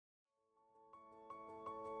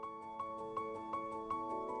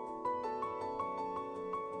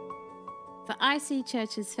For IC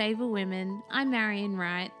Church's Favour Women, I'm Marion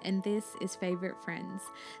Wright, and this is Favourite Friends,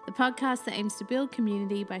 the podcast that aims to build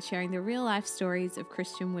community by sharing the real-life stories of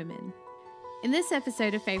Christian women. In this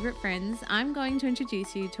episode of Favourite Friends, I'm going to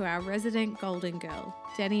introduce you to our resident Golden Girl,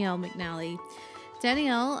 Danielle McNally.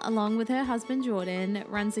 Danielle, along with her husband Jordan,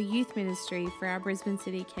 runs a youth ministry for our Brisbane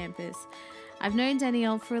City campus. I've known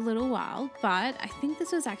Danielle for a little while, but I think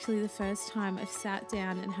this was actually the first time I've sat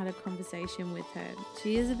down and had a conversation with her.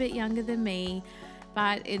 She is a bit younger than me,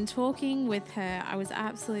 but in talking with her, I was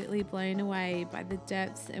absolutely blown away by the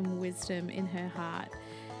depths and wisdom in her heart.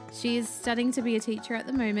 She is studying to be a teacher at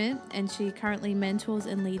the moment, and she currently mentors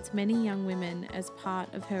and leads many young women as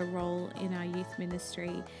part of her role in our youth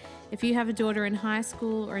ministry. If you have a daughter in high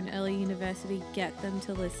school or an early university, get them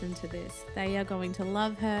to listen to this. They are going to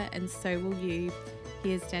love her, and so will you.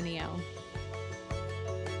 Here's Danielle.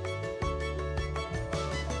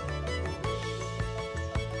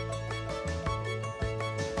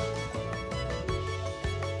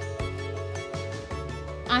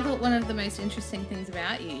 I thought one of the most interesting things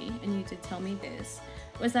about you, and you did tell me this,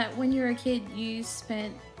 was that when you were a kid, you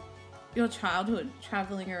spent your childhood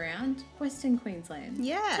travelling around Western Queensland.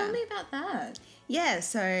 Yeah. Tell me about that. Yeah,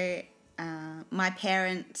 so my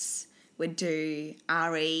parents would do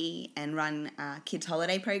RE and run kids'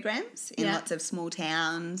 holiday programs in lots of small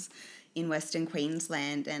towns in Western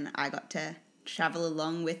Queensland, and I got to travel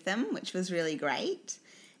along with them, which was really great.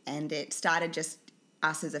 And it started just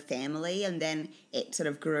us as a family, and then it sort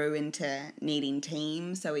of grew into needing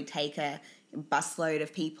teams, so we'd take a busload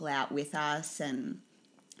of people out with us, and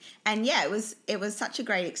yeah, it was such a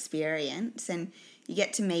great experience, and you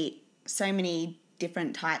get to meet so many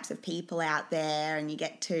different types of people out there, and you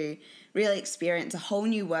get to really experience a whole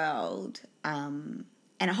new world and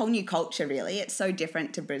a whole new culture, really. It's so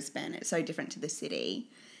different to Brisbane. It's so different to the city.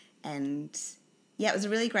 And yeah, it was a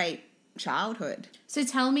really great childhood. So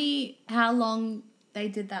tell me how long they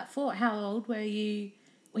did that for. How old were you?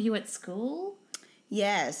 Were you at school?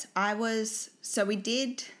 Yes, I was. So we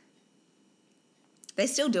did. They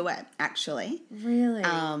still do it, actually. Really?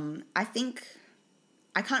 I think,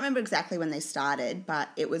 I can't remember exactly when they started, but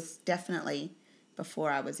it was definitely before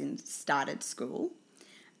I was started school.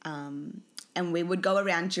 And we would go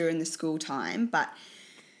around during the school time, but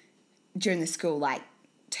during the school,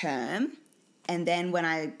 term. And then when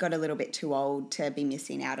I got a little bit too old to be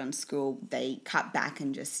missing out on school, they cut back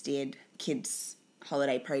and just did kids'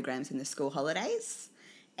 holiday programs in the school holidays.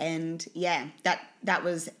 And yeah, that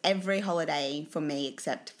was every holiday for me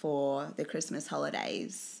except for the Christmas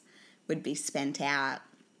holidays would be spent out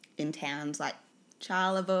in towns like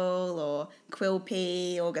Charleville or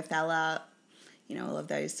Quilpie or Gothella, all of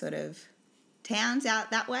those sort of towns out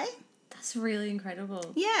that way. That's really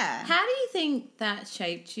incredible. Yeah. How do you think that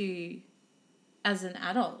shaped you as an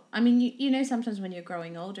adult? I mean, you know, sometimes when you're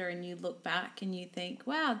growing older and you look back and you think,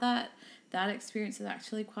 wow, that experience is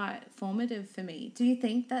actually quite formative for me. Do you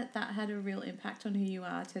think that had a real impact on who you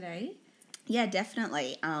are today? Yeah,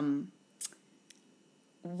 definitely.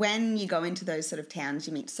 When you go into those sort of towns,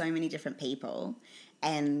 you meet so many different people,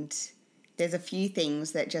 and there's a few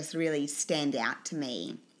things that just really stand out to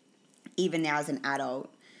me, even now as an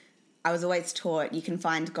adult. I was always taught you can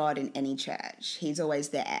find God in any church. He's always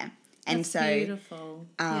there. And That's so beautiful.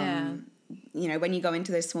 Yeah. When you go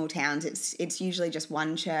into those small towns, it's usually just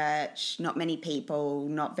one church, not many people,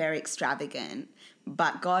 not very extravagant,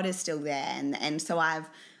 but God is still there. And so I've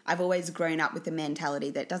always grown up with the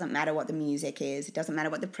mentality that it doesn't matter what the music is, it doesn't matter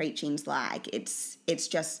what the preaching's like, it's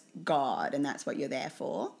just God, and that's what you're there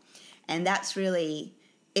for. And that's really,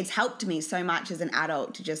 it's helped me so much as an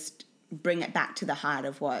adult to just bring it back to the heart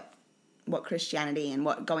of what Christianity and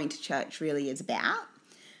what going to church really is about.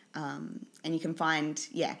 And you can find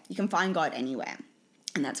God anywhere.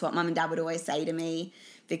 And that's what Mum and Dad would always say to me,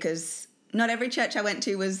 because not every church I went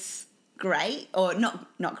to was great, or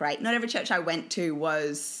not great. Not every church I went to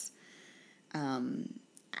was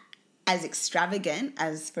as extravagant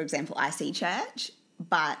as, for example, IC Church,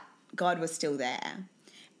 but God was still there.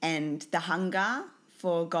 And the hunger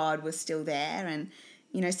for God was still there. And,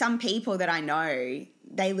 some people that I know,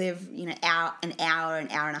 they live, an hour and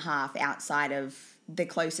a half outside of the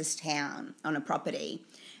closest town on a property,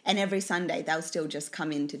 and every Sunday they'll still just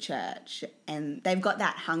come into church, and they've got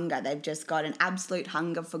that hunger. They've just got an absolute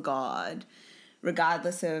hunger for God,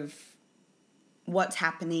 regardless of what's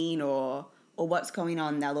happening or what's going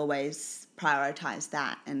on. They'll always prioritize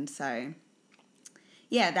that. And so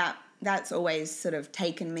yeah, that's always sort of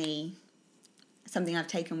taken me, something I've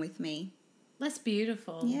taken with me. That's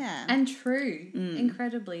beautiful. Yeah. And true.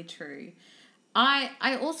 Incredibly true.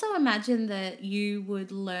 I also imagine that you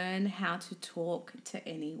would learn how to talk to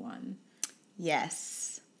anyone.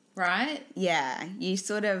 Yes. Right? Yeah. You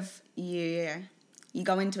sort of, you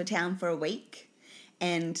go into a town for a week,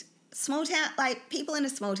 and small town, like people in a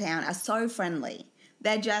small town are so friendly.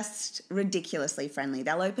 They're just ridiculously friendly.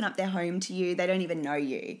 They'll open up their home to you. They don't even know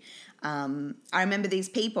you. I remember these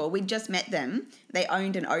people, we'd just met them. They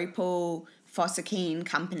owned an Opal Foster Keen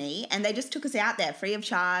company, and they just took us out there free of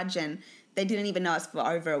charge, and they didn't even know us for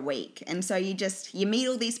over a week. And so you meet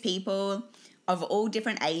all these people of all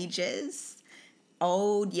different ages,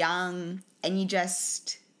 old, young, and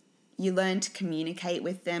you learn to communicate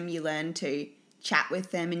with them. You learn to chat with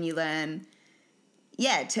them, and you learn,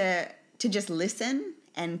 to just listen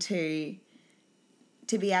and to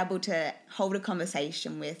be able to hold a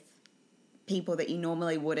conversation with people that you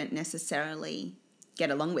normally wouldn't necessarily get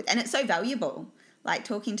along with. And it's so valuable, like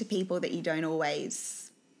talking to people that you don't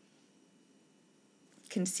always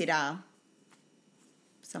consider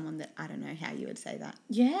someone that, I don't know how you would say that.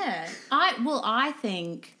 Yeah. I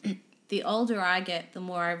think the older I get, the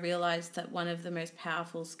more I realise that one of the most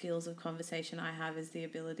powerful skills of conversation I have is the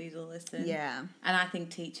ability to listen. Yeah. And I think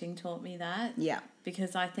teaching taught me that. Yeah.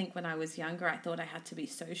 Because I think when I was younger, I thought I had to be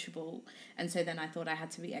sociable. And so then I thought I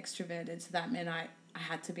had to be extroverted. So that meant I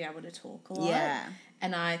had to be able to talk a lot. Yeah.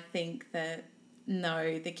 And I think that,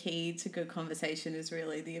 no, the key to good conversation is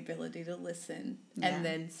really the ability to listen and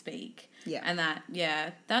then speak. Yeah. And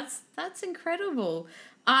that's incredible.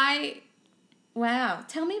 Wow.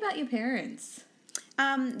 Tell me about your parents.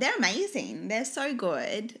 They're amazing. They're so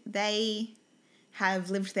good. They have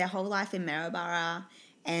lived their whole life in Maryborough,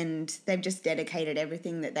 and they've just dedicated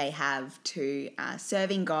everything that they have to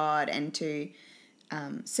serving God and to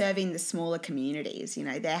serving the smaller communities. You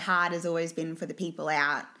know, their heart has always been for the people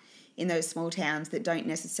out in those small towns that don't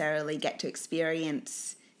necessarily get to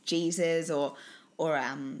experience Jesus or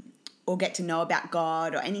get to know about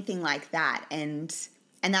God or anything like that. And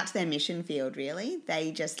that's their mission field, really.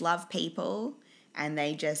 They just love people, and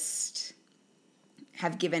they just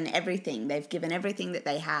have given everything. They've given everything that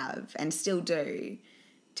they have and still do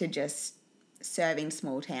to just serving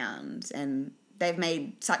small towns. And they've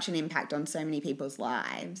made such an impact on so many people's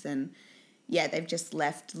lives. And, yeah, they've just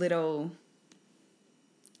left little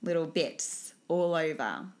bits all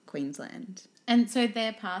over Queensland. And so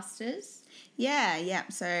they're pastors? Yeah.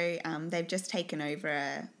 So they've just taken over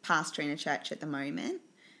a pastoring a church at the moment.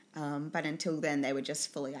 But until then, they were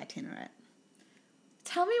just fully itinerant.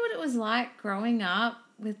 Tell me what it was like growing up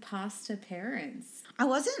with pastor parents. I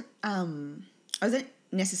wasn't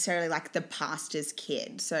necessarily like the pastor's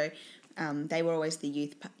kid. So they were always the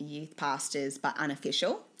youth pastors, but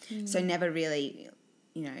unofficial. So never really,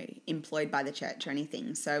 employed by the church or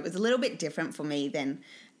anything. So it was a little bit different for me than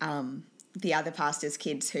the other pastors'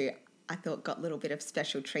 kids who I thought got a little bit of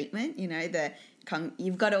special treatment.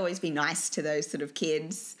 You've got to always be nice to those sort of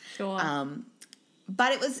kids. Sure.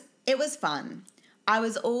 But it was fun. I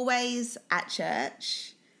was always at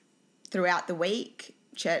church throughout the week.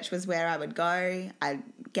 Church was where I would go. I'd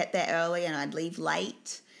get there early and I'd leave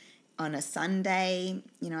late on a Sunday.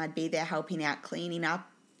 I'd be there helping out, cleaning up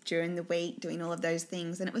during the week, doing all of those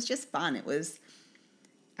things, and it was just fun. It was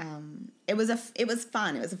fun. It was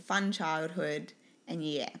a fun childhood, and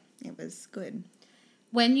it was good.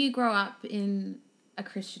 When you grow up in a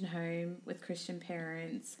Christian home with Christian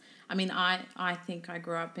parents, I mean, I think I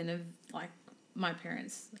grew up in my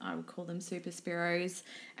parents, I would call them super spiros,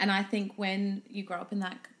 and I think when you grow up in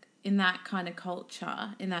that kind of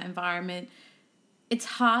culture, in that environment, it's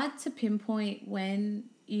hard to pinpoint when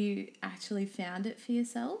you actually found it for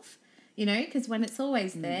yourself, because when it's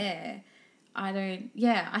always there, I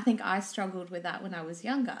think I struggled with that when I was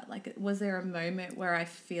younger. Like, was there a moment where I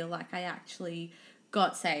feel like I actually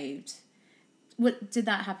got saved? Did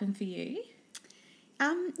that happen for you?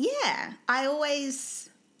 Yeah. I always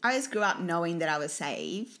grew up knowing that I was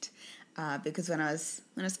saved, because when I was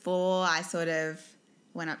 4, I sort of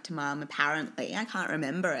went up to Mum, apparently, I can't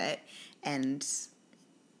remember it, and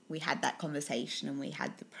we had that conversation and we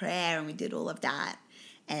had the prayer and we did all of that,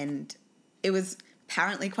 and it was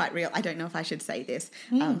apparently quite real. I don't know if I should say this.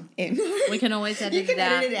 We can always edit it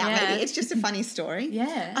out. Edit it out. Yeah. Maybe it's just a funny story.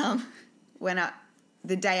 Yeah.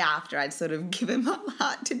 The day after I'd sort of given my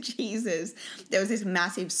heart to Jesus, there was this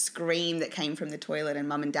massive scream that came from the toilet, and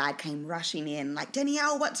Mum and Dad came rushing in like,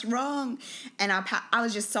 "Danielle, what's wrong?" And I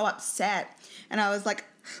was just so upset, and I was like,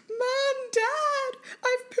 "Mum, Dad,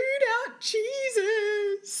 I've pooed out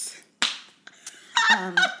Jesus."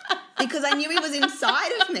 Because I knew he was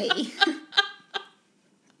inside of me.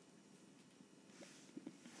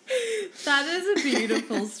 That is a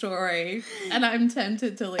beautiful story, and I'm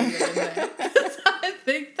tempted to leave it in there. I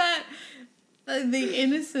think that the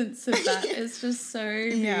innocence of that is just so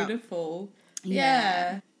beautiful.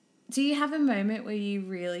 Yeah. Do you have a moment where you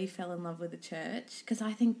really fell in love with the church? Because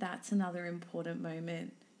I think that's another important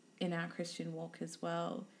moment in our Christian walk as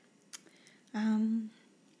well. I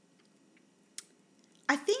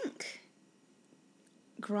think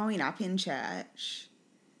growing up in church,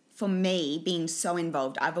 for me, being so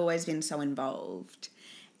involved, I've always been so involved.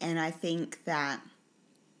 And I think that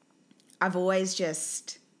I've always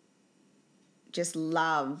just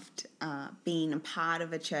loved being a part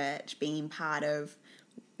of a church, being part of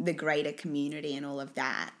the greater community and all of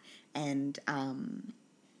that. And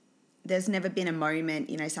there's never been a moment,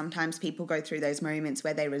 you know, sometimes people go through those moments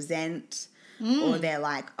where they resent or they're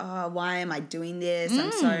like, oh, why am I doing this?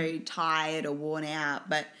 I'm so tired or worn out.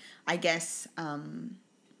 But I guess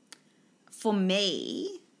for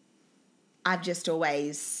me, I've just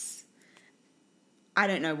always, I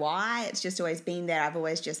don't know why, it's just always been there. I've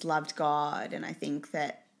always just loved God. And I think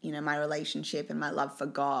that, you know, my relationship and my love for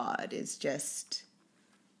God is just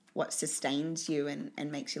what sustains you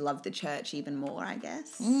and makes you love the church even more, I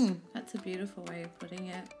guess. That's a beautiful way of putting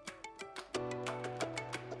it.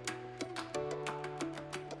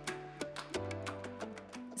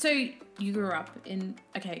 So you grew up in,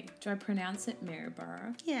 okay, do I pronounce it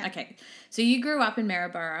Maryborough? Yeah. Okay, so you grew up in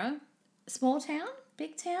Maryborough. Small town?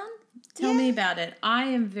 Big town? Tell me about it. I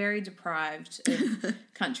am very deprived of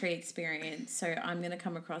country experience, so I'm going to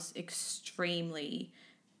come across extremely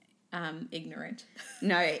ignorant.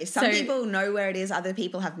 No, some people know where it is. Other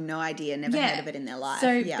people have no idea, never heard of it in their life.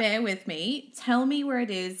 So bear with me. Tell me where it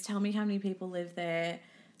is. Tell me how many people live there.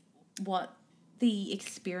 What the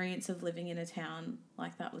experience of living in a town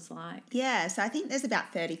like that was like. Yeah, so I think there's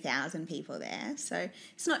about 30,000 people there. So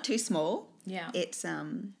it's not too small. Yeah. It's,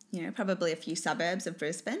 you know, probably a few suburbs of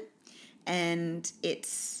Brisbane. And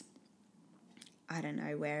it's, I don't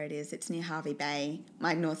know where it is. It's near Hervey Bay.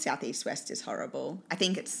 My north, south, east, west is horrible. I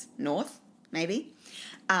think it's north, maybe.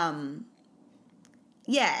 Yeah,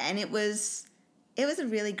 and it was a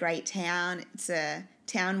really great town. It's a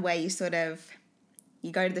town where you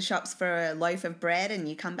go to the shops for a loaf of bread and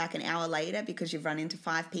you come back an hour later because you've run into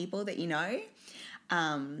 5 people that you know.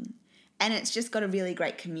 And it's just got a really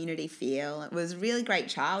great community feel. It was a really great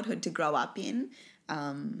childhood to grow up in.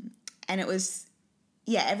 And it was,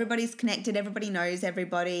 everybody's connected. Everybody knows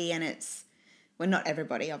everybody. And well, not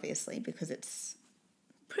everybody, obviously, because it's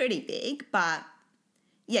pretty big. But,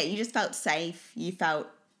 you just felt safe. You felt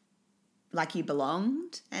like you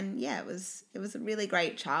belonged. And, it was a really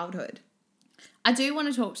great childhood. I do want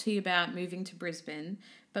to talk to you about moving to Brisbane,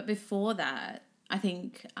 but before that, I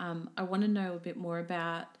think I want to know a bit more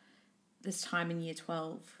about this time in year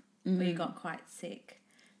 12 where you got quite sick.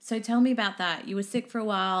 So tell me about that. You were sick for a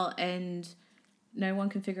while and no one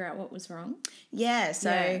could figure out what was wrong? Yeah,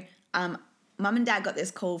 so Mum and Dad got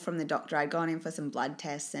this call from the doctor. I'd gone in for some blood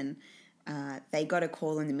tests and they got a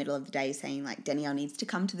call in the middle of the day saying, like, Danielle needs to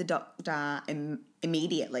come to the doctor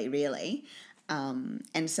immediately, really.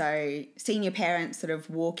 And so seeing your parents sort of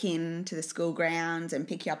walk in to the school grounds and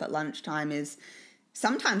pick you up at lunchtime is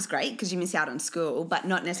sometimes great because you miss out on school, but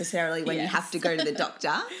not necessarily when you have to go to the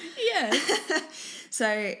doctor. Yes. So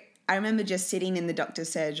I remember just sitting in the doctor's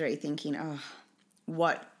surgery thinking, oh,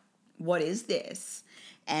 what is this?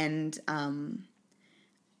 And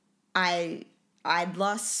I'd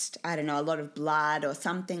lost, I don't know, a lot of blood or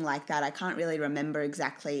something like that. I can't really remember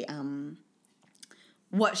exactly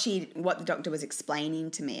what the doctor was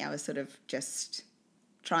explaining to me. I was sort of just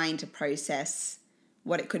trying to process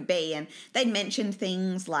what it could be. And they'd mentioned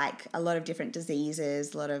things like a lot of different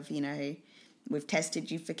diseases, a lot of, you know, we've tested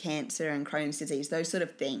you for cancer and Crohn's disease, those sort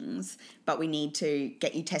of things, but we need to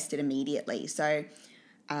get you tested immediately. So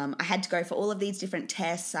I had to go for all of these different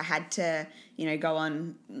tests. I had to, you know, go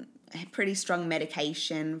on pretty strong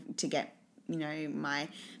medication to get, you know, my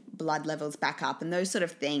blood levels back up and those sort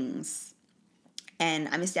of things. And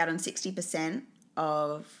I missed out on 60%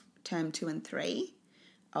 of term 2 and 3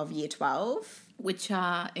 of year 12. Which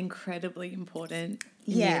are incredibly important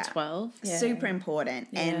in year 12. Yeah, super important.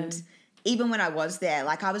 Yeah. And even when I was there,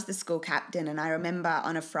 like I was the school captain and I remember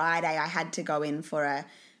on a Friday I had to go in for a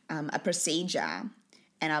procedure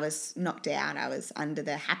and I was knocked out. I was under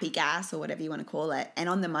the happy gas or whatever you want to call it. And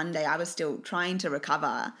on the Monday I was still trying to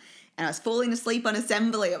recover and I was falling asleep on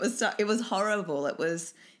assembly. It was horrible. It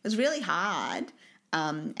was really hard.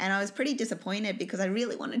 And I was pretty disappointed because I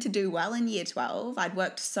really wanted to do well in year 12. I'd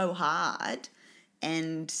worked so hard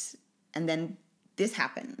and then this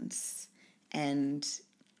happens. And,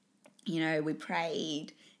 you know, we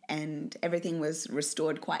prayed and everything was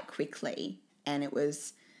restored quite quickly. And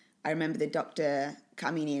I remember the doctor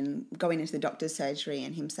going into the doctor's surgery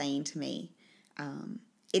and him saying to me,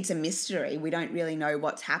 it's a mystery. We don't really know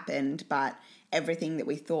what's happened, but everything that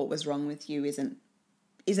we thought was wrong with you isn't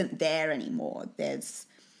there anymore. There's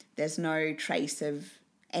no trace of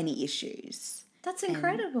any issues. That's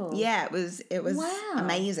incredible. And yeah, it was Wow.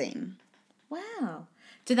 amazing. Wow.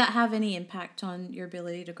 Did that have any impact on your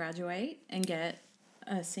ability to graduate and get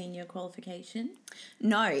a senior qualification?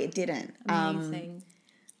 No, it didn't. Amazing.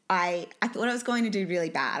 I thought I was going to do really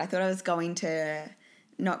bad. I thought I was going to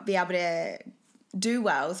not be able to do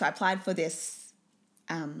well. So I applied for this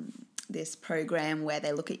this program where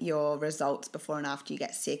they look at your results before and after you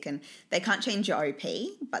get sick, and they can't change your OP,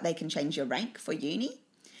 but they can change your rank for uni.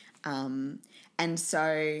 And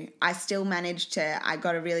so I still managed to, I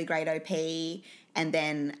got a really great OP, and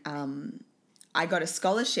then I got a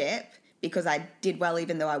scholarship because I did well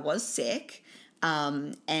even though I was sick,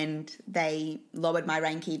 and they lowered my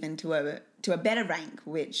rank even to a better rank,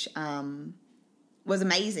 which was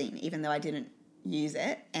amazing, even though I didn't use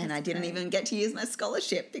it, and I didn't even get to use my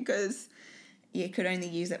scholarship because you could only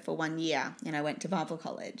use it for 1 year, and I went to Bible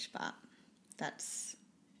college, but that's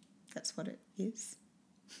what it is.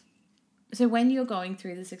 So when you're going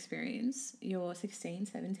through this experience, you're 16,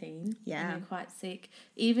 17, Yeah. and you're quite sick.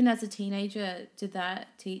 Even as a teenager, did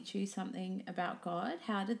that teach you something about God?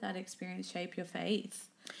 How did that experience shape your faith?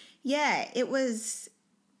 Yeah, it was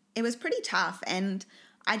pretty tough, and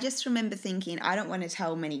I just remember thinking, I don't want to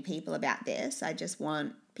tell many people about this. I just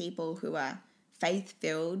want people who are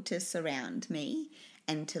faith-filled to surround me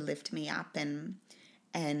and to lift me up, and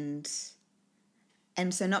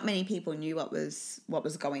so not many people knew what was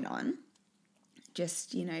going on.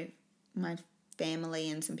 Just, my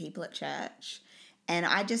family and some people at church. And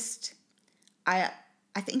I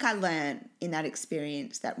think I learned in that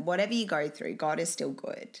experience that whatever you go through, God is still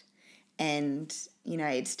good. And,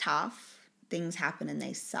 it's tough. Things happen and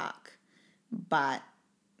they suck. But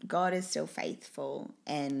God is still faithful.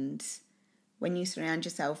 And when you surround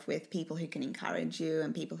yourself with people who can encourage you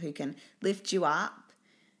and people who can lift you up,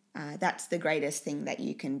 that's the greatest thing that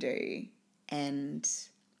you can do. And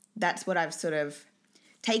that's what I've sort of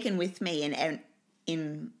taken with me and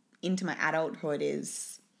into my adulthood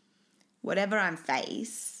is whatever I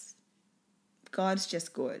face, God's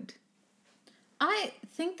just good. I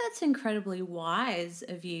think that's incredibly wise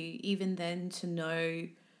of you, even then, to know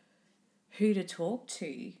who to talk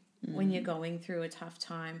to when you're going through a tough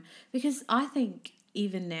time. Because I think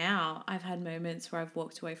even now I've had moments where I've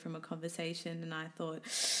walked away from a conversation and I thought,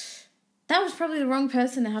 that was probably the wrong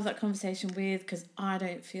person to have that conversation with because I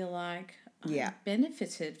don't feel like I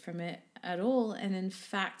benefited from it at all. And in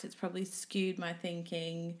fact, it's probably skewed my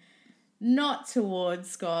thinking not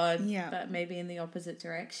towards God, but maybe in the opposite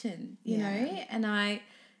direction, you know? And I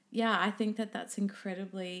think that that's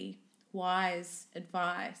incredibly wise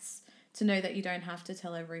advice to know that you don't have to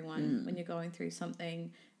tell everyone when you're going through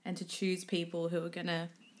something and to choose people who are going to,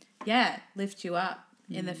 lift you up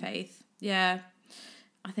in the faith. Yeah.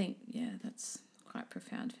 I think, that's quite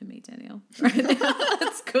profound for me, Danielle, right now.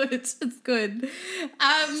 That's good. It's good.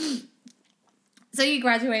 So you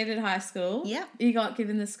graduated high school. Yeah. You got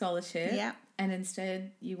given the scholarship. Yeah. And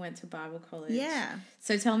instead you went to Bible college. Yeah.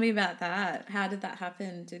 So tell me about that. How did that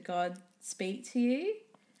happen? Did God speak to you?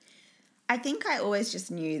 I think I always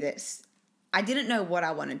just knew this. I didn't know what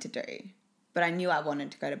I wanted to do, but I knew I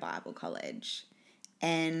wanted to go to Bible college.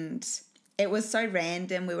 And it was so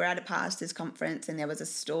random. We were at a pastor's conference and there was a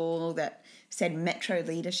stall that said Metro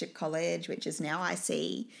Leadership College, which is now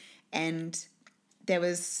IC. And there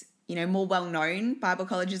was, more well-known Bible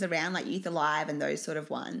colleges around like Youth Alive and those sort of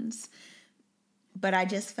ones. But I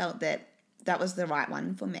just felt that was the right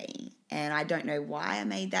one for me. And I don't know why I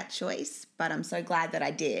made that choice, but I'm so glad that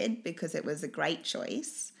I did because it was a great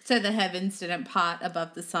choice. So the heavens didn't part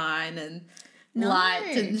above the sign and light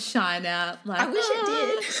didn't shine out like, I wish it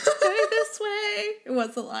did. Go this way. It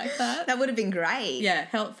wasn't like that. That would have been great. Yeah,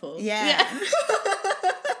 helpful. Yeah.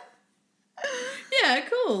 Yeah,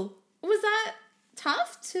 cool. Was that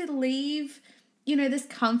tough to leave, this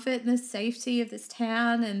comfort and this safety of this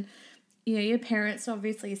town and, your parents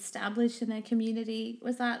obviously established in their community?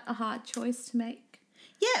 Was that a hard choice to make?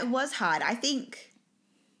 Yeah, it was hard. I think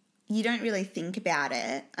you don't really think about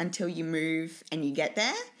it until you move and you get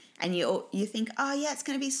there and you think, oh, yeah, it's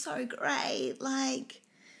going to be so great. Like,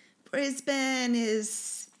 Brisbane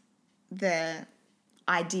is the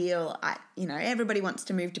ideal, everybody wants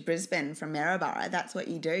to move to Brisbane from Maryborough. That's what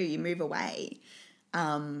you do. You move away.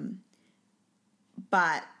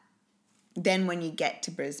 But then when you get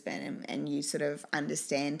to Brisbane and you sort of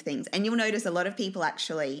understand things, and you'll notice a lot of people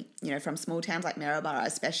actually, from small towns like Maryborough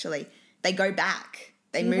especially, they go back.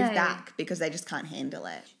 They move back because they just can't handle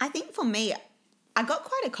it. I think for me, I got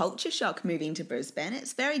quite a culture shock moving to Brisbane.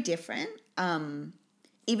 It's very different.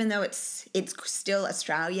 Even though it's still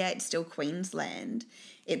Australia, it's still Queensland,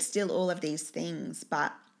 it's still all of these things,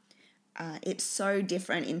 but it's so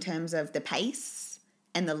different in terms of the pace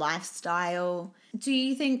and the lifestyle. Do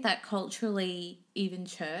you think that culturally even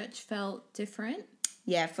church felt different?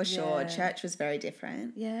 Yeah, for sure. Yeah. Church was very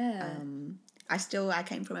different. Yeah. I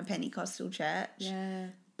came from a Pentecostal church. Yeah.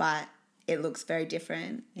 But it looks very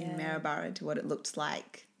different in Maryborough to what it looks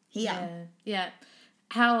like here. Yeah. Yeah.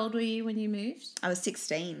 How old were you when you moved? I was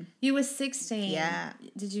 16. You were 16? Yeah.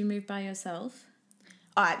 Did you move by yourself?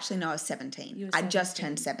 Oh, actually, no, I was 17. You were I just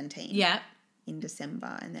turned 17. Yeah. In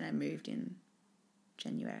December, and then I moved in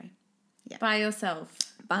January. Yeah. By yourself?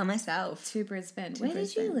 By myself. To Brisbane. To Where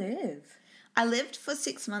Brisbane. did you live? I lived for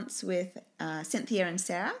 6 months with Cynthia and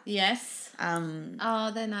Sarah. Yes. They're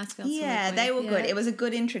nice girls. Yeah, they were good. It was a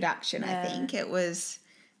good introduction, Yeah. I think. It was,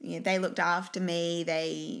 they looked after me.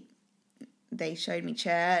 They showed me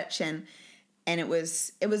church, and it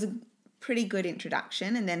was a pretty good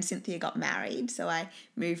introduction. And then Cynthia got married, so I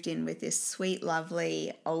moved in with this sweet,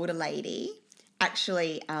 lovely older lady,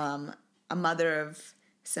 actually a mother of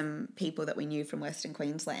some people that we knew from Western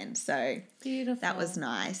Queensland. So beautiful. That was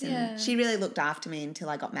nice. And she really looked after me until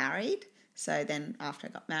I got married. So then after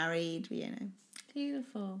I got married,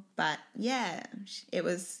 Beautiful. But yeah, it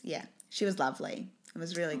was, she was lovely. It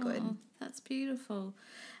was really good. That's beautiful.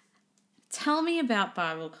 Tell me about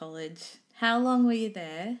Bible College. How long were you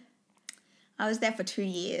there? I was there for 2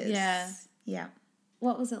 years. Yeah. Yeah.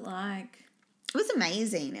 What was it like? It was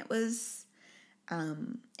amazing. It was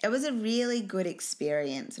a really good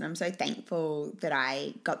experience, and I'm so thankful that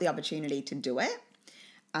I got the opportunity to do it,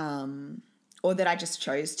 or that I just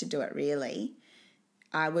chose to do it, really.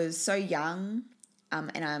 I was so young,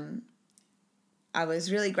 and I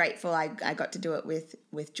was really grateful I got to do it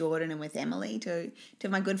with Jordan and with Emily, to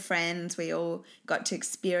my good friends. We all got to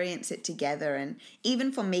experience it together. And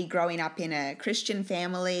even for me, growing up in a Christian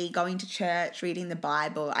family, going to church, reading the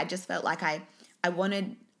Bible, I just felt like I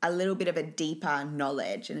wanted a little bit of a deeper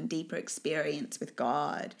knowledge and a deeper experience with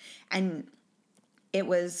God. And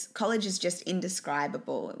college is just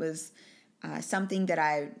indescribable. It was something that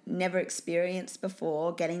I never experienced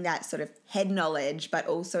before, getting that sort of head knowledge, but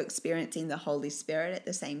also experiencing the Holy Spirit at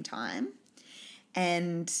the same time.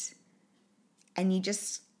 And you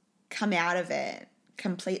just come out of it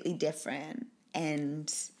completely different,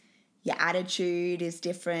 and your attitude is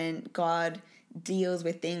different. God deals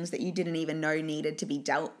with things that you didn't even know needed to be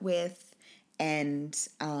dealt with. And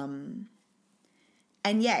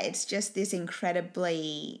it's just this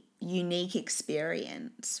incredibly unique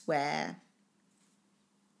experience where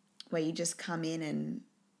you just come in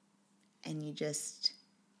and you just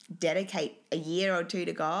dedicate a year or two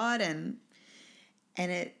to God, and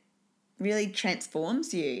it really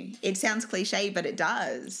transforms you. It sounds cliche, but it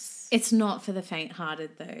does. It's not for the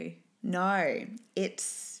faint-hearted, though. No,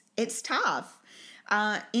 it's tough.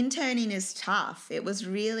 Interning is tough. It was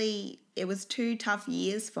 2 tough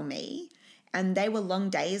years for me, and they were long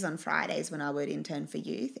days on Fridays when I would intern for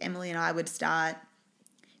youth. Emily and I would start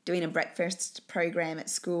doing a breakfast program at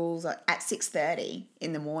schools at 6:30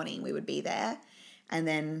 in the morning. We would be there, and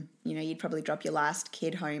then you'd probably drop your last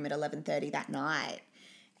kid home at 11:30 that night.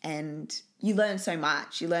 And you learn so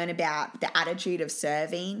much. You learn about the attitude of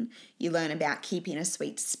serving. You learn about keeping a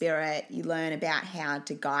sweet spirit. You learn about how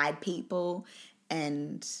to guide people.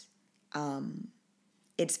 And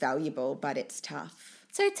it's valuable, but it's tough.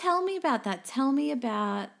 So tell me about that. Tell me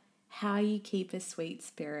about how you keep a sweet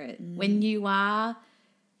spirit when you are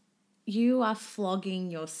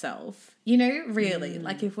flogging yourself. Really,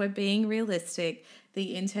 like if we're being realistic,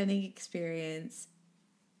 the interning experience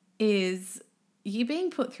is you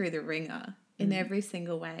being put through the ringer in every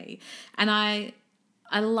single way. And I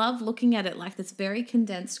love looking at it like this very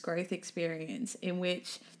condensed growth experience in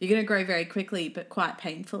which you're going to grow very quickly, but quite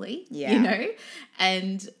painfully,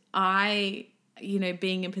 And I,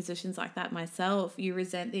 being in positions like that myself, you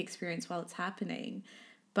resent the experience while it's happening.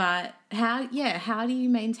 But how do you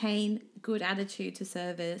maintain good attitude to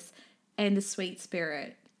service and a sweet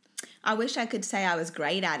spirit? I wish I could say I was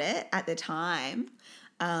great at it at the time.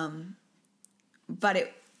 But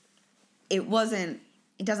it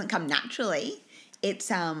doesn't come naturally.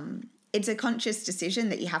 It's a conscious decision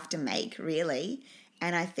that you have to make, really.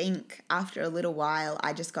 And I think after a little while,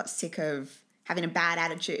 I just got sick of having a bad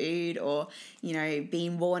attitude or,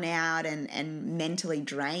 being worn out and mentally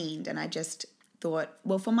drained. And I just thought,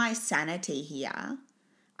 well, for my sanity here,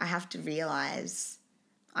 I have to realize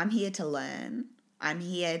I'm here to learn. I'm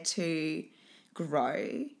here to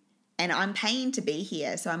grow. And I'm paying to be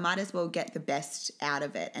here, so I might as well get the best out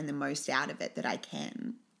of it and the most out of it that I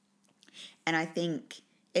can. And I think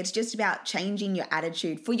it's just about changing your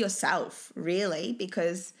attitude for yourself, really,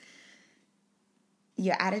 because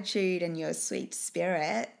your attitude and your sweet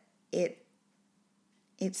spirit,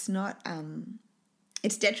 it's not,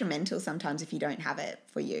 it's detrimental sometimes if you don't have it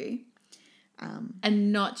for you.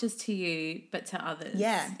 And not just to you, but to others.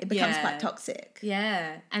 Yeah, it becomes quite toxic.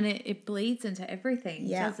 Yeah, and it bleeds into everything,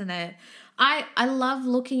 doesn't it? I love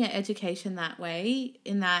looking at education that way,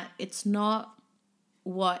 in that it's not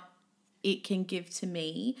what it can give to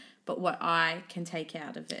me, but what I can take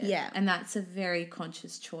out of it. Yeah. And that's a very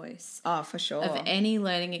conscious choice. Oh, for sure. Of any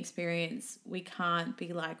learning experience, we can't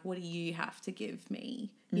be like, what do you have to give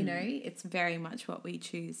me? You know, it's very much what we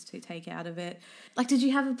choose to take out of it. Like, did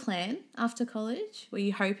you have a plan after college? Were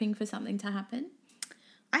you hoping for something to happen?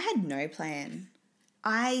 I had no plan.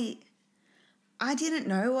 I didn't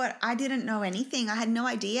know anything. I had no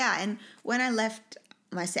idea. And when I left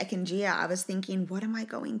my second year, I was thinking, what am I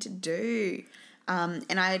going to do?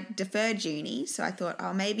 And I deferred uni, so I thought,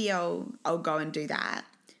 oh, maybe I'll go and do that.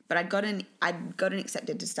 But I'd gotten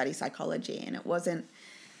accepted to study psychology, and it wasn't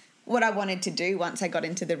what I wanted to do once I got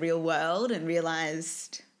into the real world and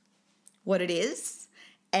realised what it is.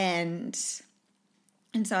 And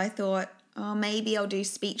so I thought, oh, maybe I'll do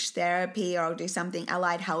speech therapy, or I'll do something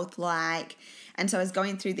allied health-like. And so I was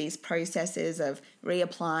going through these processes of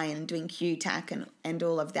reapplying and doing QTAC and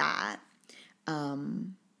all of that.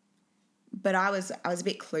 But I was a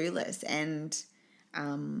bit clueless, and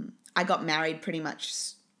I got married pretty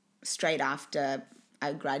much straight after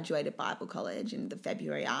I graduated Bible college in the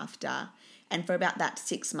February after. And for about that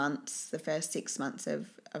 6 months, the first 6 months of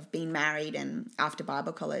being married and after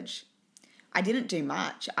Bible college, I didn't do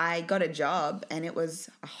much. I got a job, and it was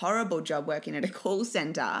a horrible job working at a call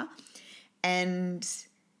centre. And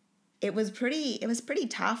it was pretty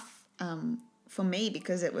tough for me,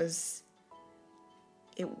 because it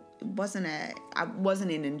wasn't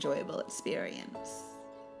an enjoyable experience.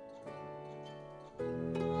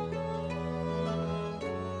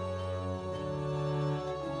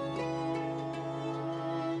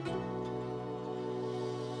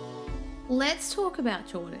 Let's talk about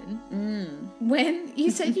Jordan. When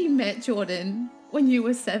you said you met Jordan when you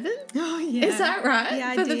were 7? Oh, yeah. Is that right?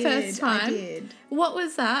 Yeah, For the first time? I did. What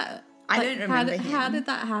was that? I don't remember him. How did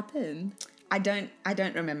that happen? I don't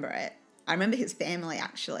remember it. I remember his family,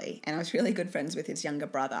 actually, and I was really good friends with his younger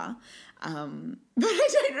brother. But I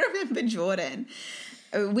don't remember Jordan.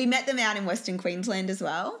 We met them out in Western Queensland as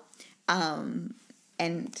well. And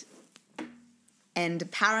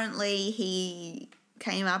apparently he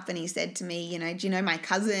came up and he said to me, do you know my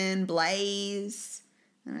cousin Blaze?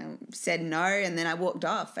 And I said no, and then I walked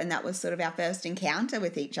off, and that was sort of our first encounter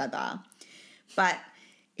with each other. But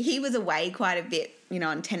he was away quite a bit,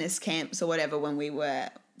 on tennis camps or whatever when we were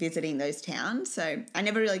visiting those towns. So I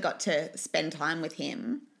never really got to spend time with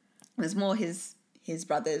him. It was more his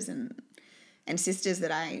brothers and sisters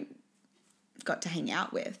that I got to hang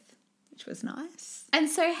out with, which was nice. And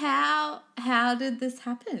so how did this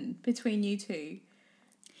happen between you two?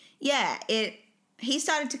 Yeah, he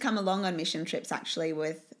started to come along on mission trips, actually,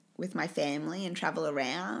 with my family and travel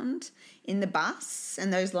around in the bus,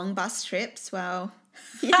 and those long bus trips, well,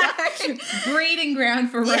 breeding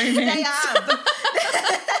ground for romance. Yeah, they are.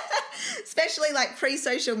 Especially like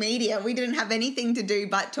pre-social media, we didn't have anything to do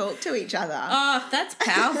but talk to each other. Oh, that's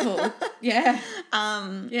powerful. Yeah.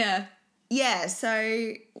 Yeah. Yeah,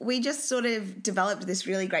 so we just sort of developed this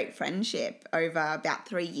really great friendship over about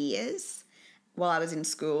 3 years while I was in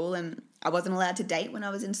school, and I wasn't allowed to date when I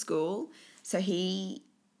was in school. So he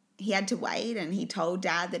had to wait, and he told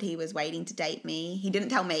Dad that he was waiting to date me. He didn't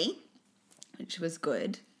tell me, which was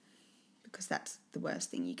good, because that's the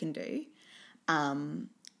worst thing you can do.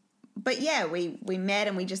 But yeah, we met,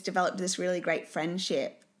 and we just developed this really great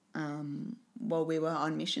friendship while we were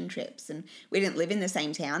on mission trips. And we didn't live in the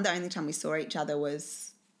same town. The only time we saw each other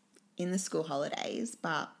was in the school holidays.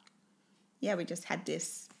 But yeah, we just had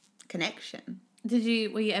this connection. Were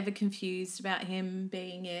you ever confused about him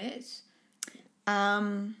being it?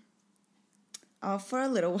 For a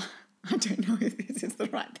little while. I don't know if this is the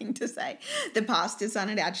right thing to say. The pastor's son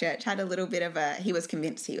at our church had a little bit of he was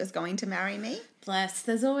convinced he was going to marry me. Bless.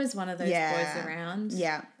 There's always one of those boys around.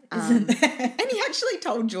 Yeah. And he actually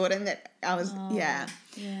told Jordan that I was, Yeah.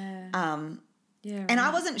 Yeah. Yeah. And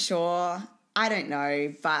I wasn't sure. I don't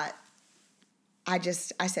know, but I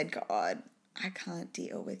said, God, I can't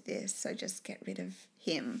deal with this, so just get rid of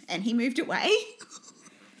him. And he moved away.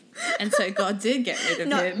 And so God did get rid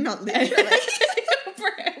of him. Not literally.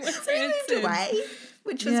 He moved away,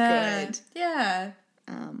 which was good. Yeah.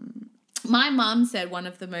 My mum said one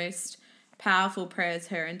of the most powerful prayers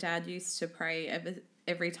her and Dad used to pray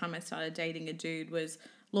every time I started dating a dude was,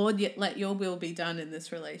 Lord, let your will be done in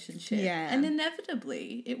this relationship. Yeah. And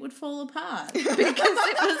inevitably, it would fall apart because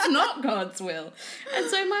it was not God's will. And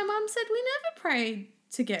so my mum said, we never prayed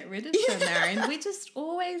to get rid of Sir Marion. We just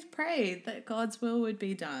always prayed that God's will would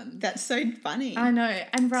be done. That's so funny. I know,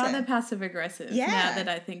 and rather passive-aggressive now that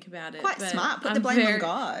I think about it. Quite smart. Put the blame on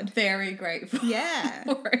God. Very grateful for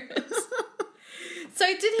it. So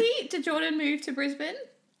did Jordan move to Brisbane?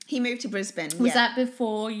 He moved to Brisbane. Was that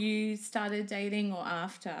before you started dating or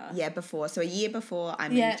after? Yeah, before. So a year before I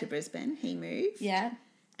moved to Brisbane, he moved. Yeah.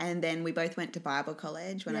 And then we both went to Bible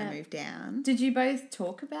college when I moved down. Did you both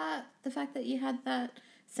talk about the fact that you had that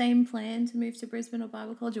same plan to move to Brisbane or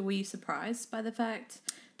Bible college, or were you surprised by the fact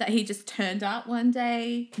that he just turned up one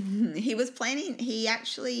day? He was planning, he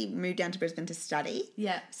actually moved down to Brisbane to study.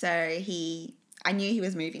 Yeah. So I knew he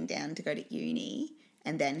was moving down to go to uni,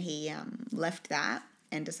 and then he left that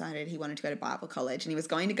and decided he wanted to go to Bible college, and he was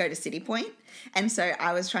going to go to City Point. And so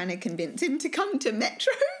I was trying to convince him to come to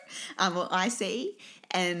Metro, or IC,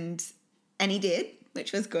 and he did,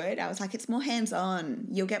 which was good. I was like, it's more hands-on.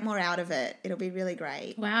 You'll get more out of it. It'll be really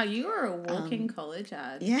great. Wow, you are a walking college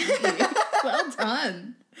ad. Yeah. Well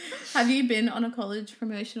done. Have you been on a college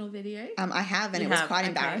promotional video? I have, and it was quite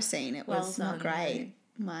embarrassing. It was not great.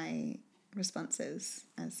 No. My responses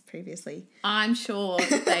as previously. I'm sure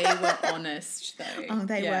they were honest though. Oh,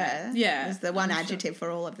 they were? Yeah. It was the one adjective for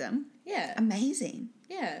all of them. Yeah. Amazing.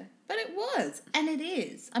 Yeah. But it was. And it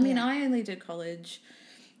is. I mean, I only did college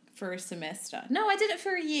for a semester. No, I did it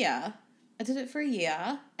for a year.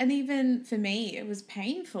 And even for me, it was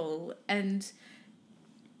painful. And,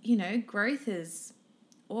 growth is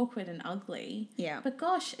awkward and ugly. Yeah. But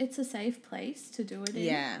gosh, it's a safe place to do it in.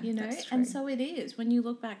 Yeah. That's true. And so it is. When you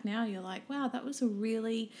look back now, you're like, wow, that was a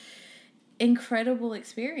really incredible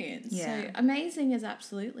experience. Yeah. So amazing is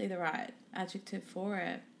absolutely the right adjective for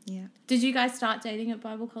it. Yeah. Did you guys start dating at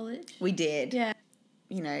Bible college? We did. Yeah.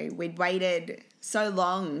 We'd waited so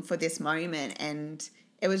long for this moment, and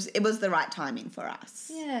it was the right timing for us.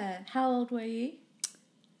 Yeah. How old were you?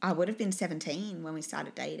 I would have been 17 when we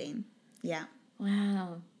started dating. Yeah.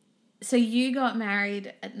 Wow. So you got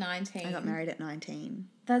married at 19. I got married at 19.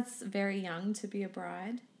 That's very young to be a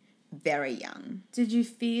bride. Very young. Did you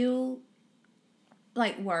feel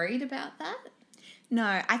worried about that?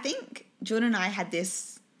 No, I think Jordan and I had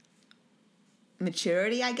this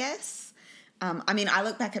maturity, I guess. I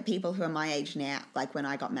look back at people who are my age now, like when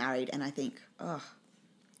I got married, and I think, oh,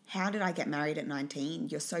 how did I get married at 19?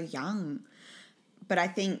 You're so young. But I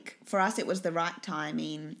think for us it was the right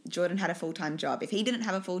timing. Jordan had a full-time job. If he didn't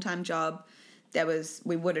have a full-time job,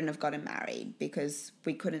 we wouldn't have gotten married because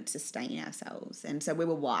we couldn't sustain ourselves. And so we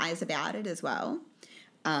were wise about it as well.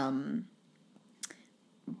 But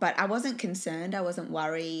I wasn't concerned. I wasn't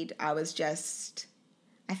worried. I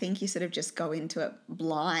think you sort of just go into it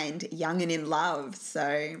blind, young and in love.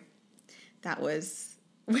 So that was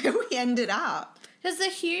where we ended up. Because the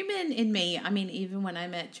human in me, even when I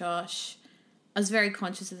met Josh, I was very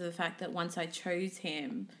conscious of the fact that once I chose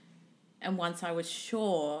him and once I was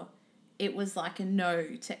sure, it was like a no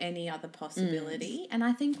to any other possibility. And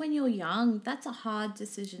I think when you're young, that's a hard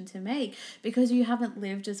decision to make because you haven't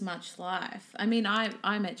lived as much life. I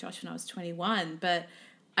met Josh when I was 21, but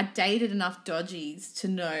I dated enough dodgies to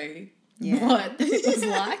know what it was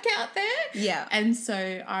like out there. Yeah. And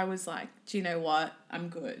so I was like, do you know what? I'm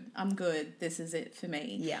good. This is it for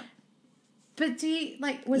me. Yeah. But do you,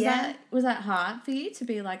 was that hard for you to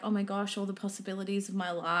be like, oh my gosh, all the possibilities of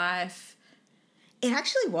my life? It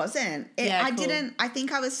actually wasn't. I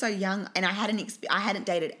think I was so young and I hadn't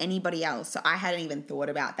dated anybody else, so I hadn't even thought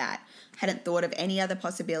about that. Hadn't thought of any other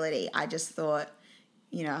possibility. I just thought,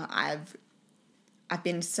 I've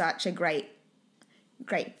been such a great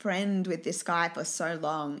friend with this guy for so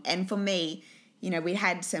long. And for me, in our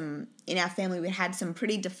family, we had some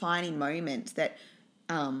pretty defining moments that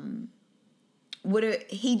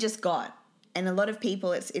he just got. And a lot of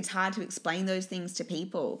people, it's hard to explain those things to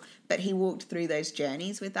people, but he walked through those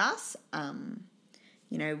journeys with us,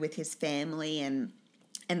 with his family and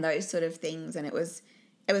those sort of things. And it was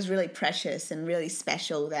really precious and really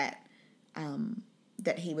special that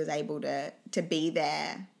he was able to be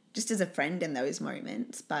there just as a friend in those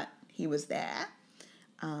moments, but he was there.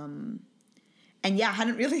 And I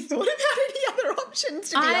hadn't really thought about any other options,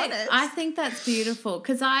 to be honest. I think that's beautiful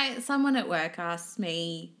because someone at work asked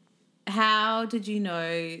me, how did you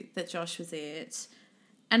know that Josh was it?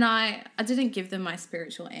 And I didn't give them my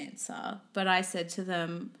spiritual answer, but I said to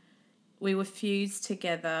them, we were fused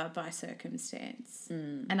together by circumstance.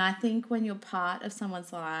 And I think when you're part of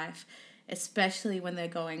someone's life, especially when they're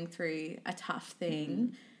going through a tough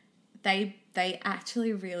thing, they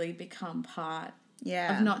actually really become part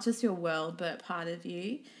of not just your world, but part of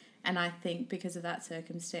you. And I think because of that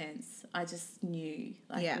circumstance, I just knew,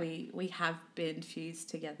 we have been fused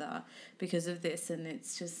together because of this, and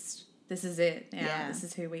it's just, this is it now. Yeah. This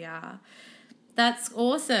is who we are. That's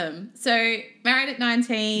awesome. So, married at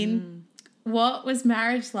 19, what was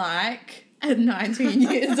marriage like at 19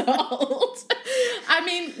 years old? I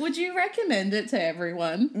mean, would you recommend it to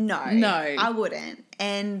everyone? No. I wouldn't.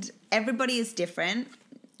 And everybody is different.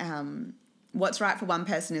 What's right for one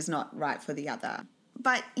person is not right for the other.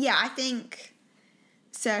 But, yeah, I think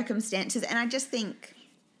circumstances, and I just think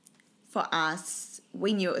for us,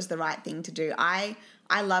 we knew it was the right thing to do. I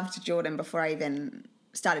loved Jordan before I even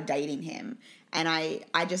started dating him, and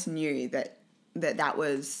I just knew that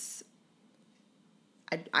was,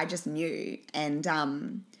 I just knew, and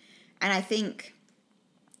I think,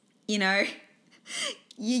 you know,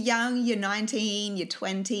 you're young, you're 19, you're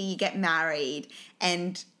 20, you get married,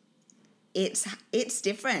 and it's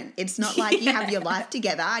different. It's not like you have your life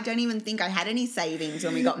together. I don't even think I had any savings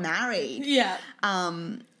when we got married. Yeah.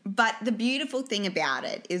 But the beautiful thing about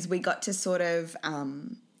it is we got to sort of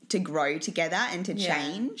to grow together and to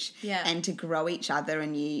change and to grow each other,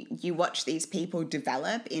 and you watch these people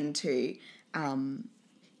develop into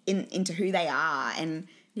into who they are, and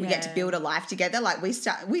we get to build a life together. Like we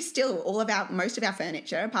still most of our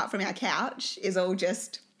furniture, apart from our couch, is all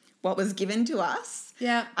just what was given to us.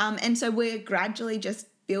 Yeah. And so we're gradually just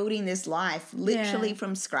building this life literally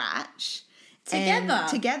from scratch. Together.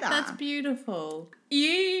 That's beautiful.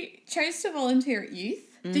 You chose to volunteer at youth.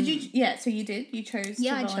 Did you? Yeah, so you did. You chose to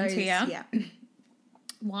volunteer. I chose, yeah.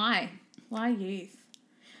 Why? Why youth?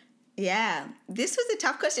 Yeah. This was a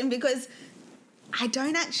tough question because I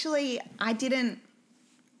didn't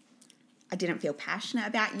feel passionate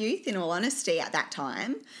about youth, in all honesty, at that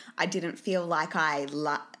time. I didn't feel like I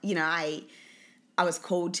was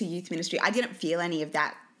called to youth ministry. I didn't feel any of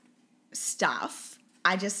that stuff.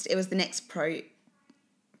 It was the next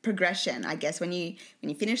progression, I guess. When you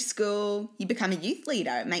finish school, you become a youth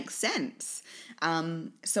leader. It makes sense.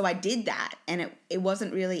 So I did that, and it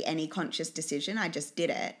wasn't really any conscious decision. I just did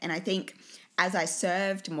it. And I think as I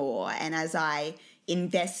served more and as I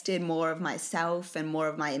invested more of myself and more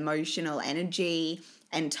of my emotional energy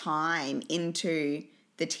and time into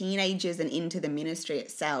the teenagers and into the ministry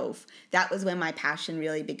itself, that was when my passion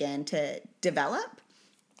really began to develop.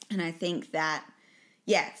 And I think that,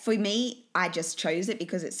 for me, I just chose it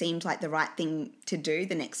because it seemed like the right thing to do,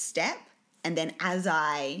 the next step. And then as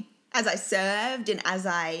I served and as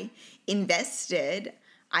I invested,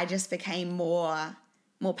 I just became more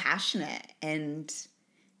passionate and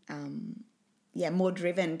more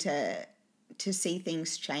driven to see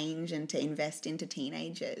things change and to invest into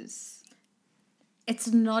teenagers. It's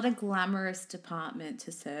not a glamorous department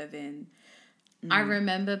to serve in. I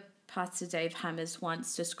remember Pastor Dave Hammers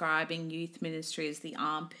once describing youth ministry as the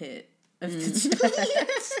armpit of the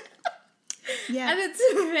church. Yeah. And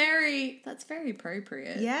that's very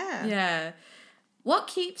appropriate. Yeah. Yeah. What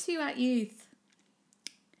keeps you at youth?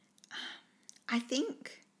 I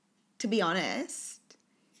think, to be honest,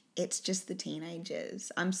 it's just the teenagers.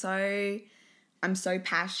 I'm so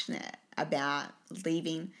passionate about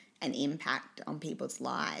leaving an impact on people's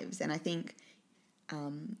lives. And I think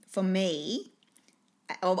for me,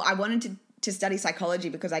 I wanted to study psychology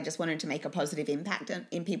because I just wanted to make a positive impact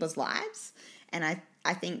in people's lives. And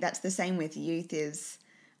I think that's the same with youth, is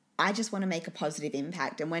I just want to make a positive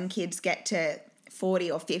impact. And when kids get to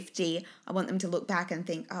 40 or 50, I want them to look back and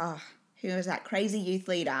think, oh, who was that crazy youth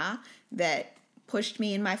leader that pushed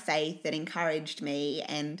me in my faith, that encouraged me,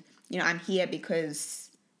 and, I'm here because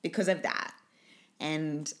of that.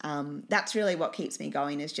 And that's really what keeps me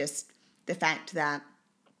going, is just the fact that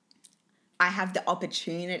I have the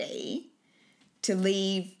opportunity to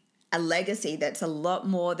leave a legacy that's a lot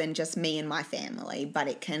more than just me and my family, but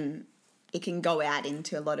it can go out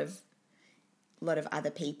into a lot of other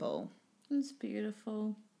people. That's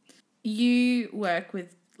beautiful. You work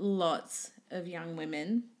with lots of young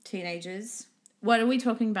women, teenagers. What are we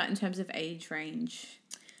talking about in terms of age range?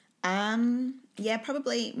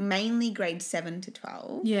 Probably mainly grade 7 to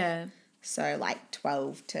 12. Yeah. So like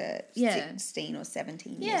 12 to 16 or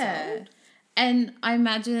 17 years old. And I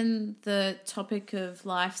imagine the topic of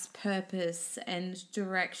life's purpose and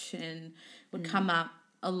direction would come up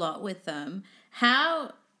a lot with them.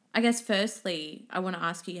 How, I guess, firstly, I want to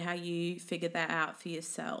ask you how you figured that out for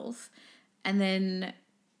yourself. And then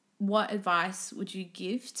what advice would you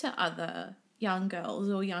give to other young girls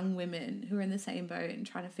or young women who are in the same boat and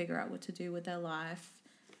trying to figure out what to do with their life?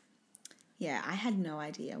 Yeah, I had no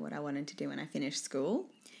idea what I wanted to do when I finished school.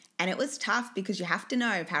 And it was tough because you have to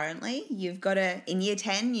know, apparently. You've got to, in year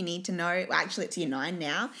 10, you need to know, well, actually it's year 9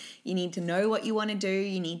 now, you need to know what you want to do.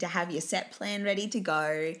 You need to have your set plan ready to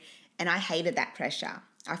go. And I hated that pressure.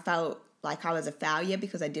 I felt like I was a failure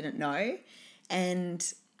because I didn't know.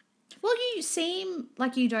 And well, you seem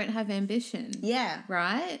like you don't have ambition. yeah.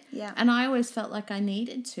 Right? Yeah. And I always felt like I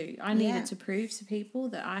needed to. I needed Yeah. to prove to people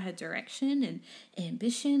that I had direction and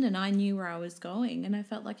ambition and I knew where I was going. And I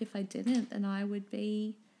felt like if I didn't, then I would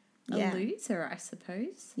be a loser, I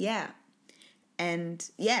suppose. Yeah. And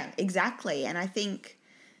yeah, exactly. And I think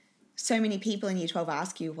so many people in year 12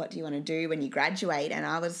 ask you, what do you want to do when you graduate? And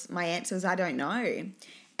my answer was, I don't know.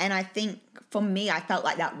 And I think for me, I felt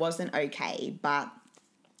like that wasn't okay, but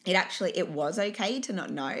it was okay to not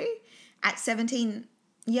know. At 17,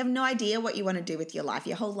 you have no idea what you want to do with your life.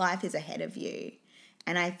 Your whole life is ahead of you.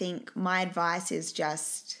 And I think my advice is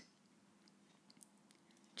just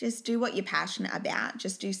do what you're passionate about.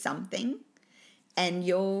 Just do something and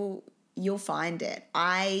you'll find it.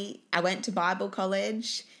 I went to Bible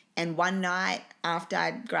college, and one night after I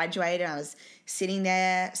graduated, I was sitting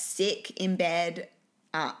there sick in bed,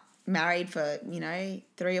 married for,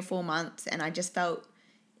 3 or 4 months, and I just felt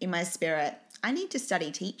in my spirit, I need to study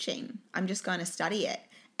teaching. I'm just going to study it.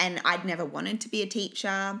 And I'd never wanted to be a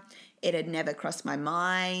teacher. It had never crossed my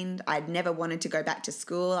mind. I'd never wanted to go back to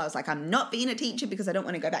school. I was like, I'm not being a teacher because I don't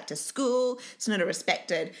want to go back to school. It's not a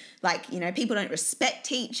respected, people don't respect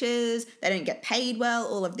teachers. They don't get paid well,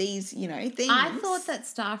 all of these, things. I thought that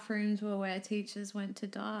staff rooms were where teachers went to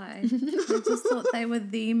die. I just thought they were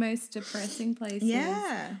the most depressing places.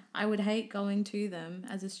 Yeah. I would hate going to them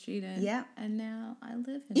as a student. Yeah. And now I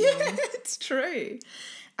live in Yeah, one. it's true.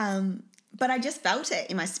 But I just felt it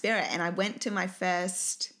in my spirit, and I went to my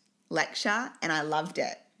first lecture and I loved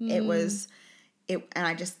it. And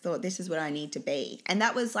I just thought, this is what I need to be. And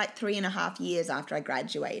that was like 3.5 years after I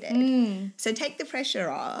graduated. So take the pressure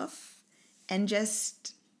off and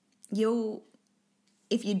just,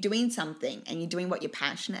 if you're doing something and you're doing what you're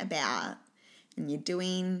passionate about and you're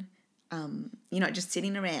doing, you're not just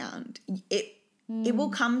sitting around, it will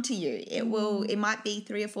come to you. It might be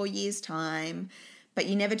 3 or 4 years time, but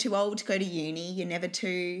you're never too old to go to uni. You're never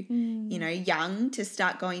too, young to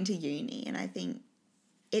start going to uni. And I think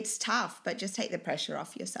it's tough, but just take the pressure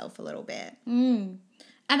off yourself a little bit. And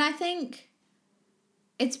I think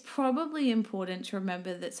it's probably important to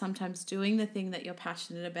remember that sometimes doing the thing that you're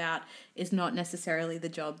passionate about is not necessarily the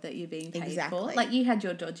job that you're being paid for. Like you had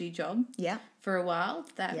your dodgy job for a while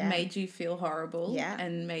that made you feel horrible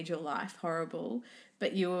and made your life horrible.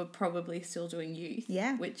 But you were probably still doing youth,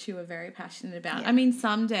 which you were very passionate about. I mean,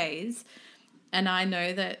 some days, and I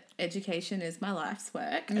know that education is my life's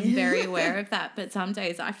work. I'm very aware of that. But some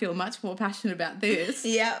days I feel much more passionate about this,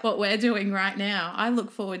 what we're doing right now. I look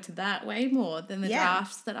forward to that way more than the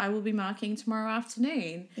drafts that I will be marking tomorrow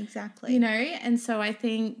afternoon. Exactly. And so I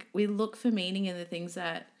think we look for meaning in the things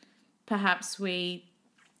that perhaps we,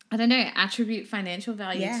 attribute financial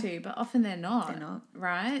value to, but often they're not. They're not.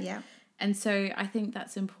 Right? Yeah. And so I think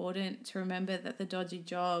that's important to remember that the dodgy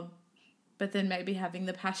job, but then maybe having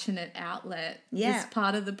the passionate outlet is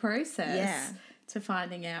part of the process to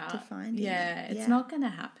finding out. It's not going to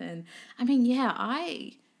happen. I mean,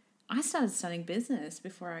 I started studying business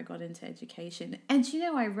before I got into education. And,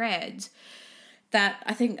 I read that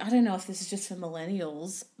I don't know if this is just for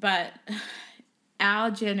millennials, but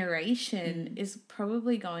our generation is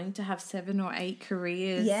probably going to have 7 or 8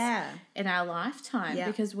 careers in our lifetime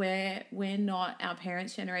because we're not our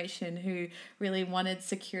parents' generation who really wanted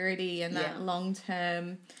security and that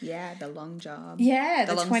long-term... Yeah, the long job. Yeah,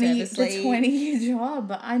 the 20-year 20-year job.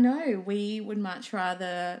 But I know we would much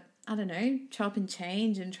rather, chop and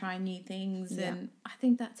change and try new things. Yeah. And I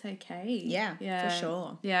think that's okay. Yeah, for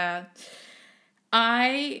sure. Yeah.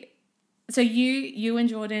 So you and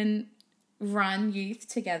Jordan run youth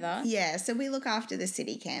together. Yeah, so we look after the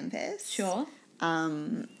city campus. Sure.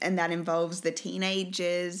 And that involves the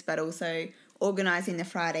teenagers, but also organising the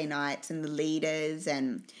Friday nights and the leaders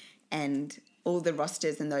and all the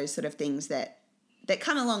rosters and those sort of things that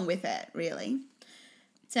come along with it, really.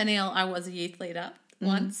 Danielle, I was a youth leader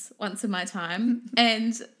once in my time,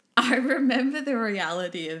 and I remember the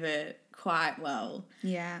reality of it quite well.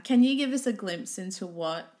 Yeah. Can you give us a glimpse into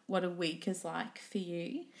what a week is like for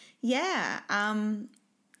you? Yeah.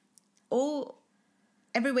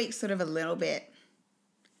 Every week's sort of a little bit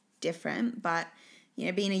different, but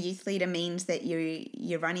being a youth leader means that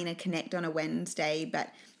you're running a Connect on a Wednesday,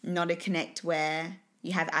 but not a Connect where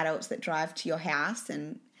you have adults that drive to your house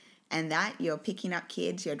and that you're picking up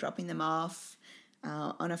kids, you're dropping them off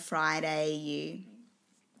on a Friday.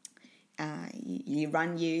 you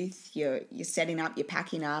run youth, you're setting up, you're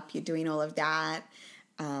packing up, you're doing all of that.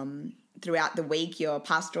 Throughout the week, you're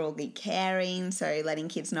pastorally caring, so letting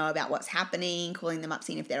kids know about what's happening, calling them up,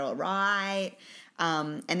 seeing if they're all right.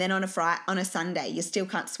 And then on a Sunday, you still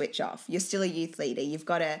can't switch off. You're still a youth leader. You've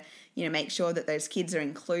got to, make sure that those kids are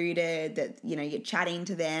included, that, you're chatting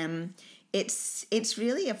to them. It's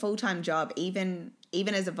really a full-time job, even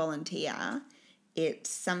as a volunteer.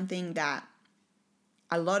 It's something that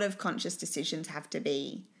a lot of conscious decisions have to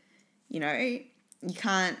be, you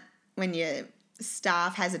can't, when your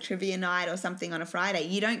staff has a trivia night or something on a Friday,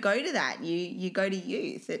 you don't go to that. You go to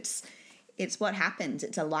youth. It's what happens.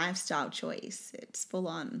 It's a lifestyle choice. It's full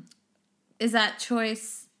on. Is that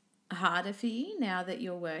choice harder for you now that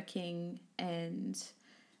you're working and,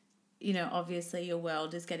 obviously your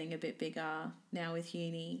world is getting a bit bigger now with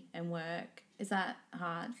uni and work? Is that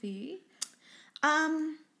hard for you?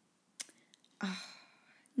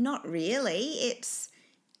 Not really.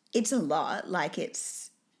 It's a lot.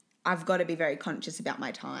 I've got to be very conscious about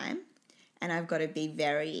my time, and I've got to be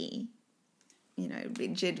very,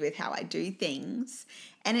 rigid with how I do things.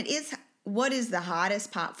 And what is the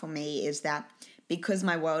hardest part for me is that because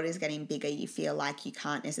my world is getting bigger, you feel like you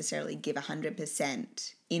can't necessarily give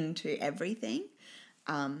 100% into everything,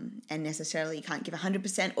 and necessarily you can't give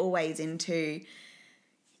 100% always into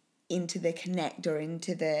the connect or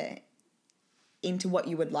into what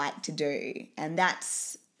you would like to do. And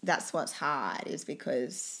that's what's hard, is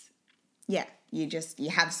because, you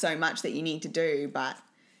have so much that you need to do, but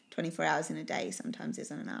 24 hours in a day sometimes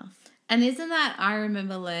isn't enough. And isn't that, I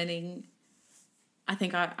remember learning, I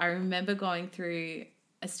think I remember going through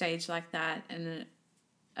a stage like that, and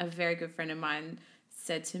a very good friend of mine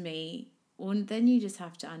said to me, well, then you just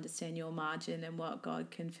have to understand your margin and what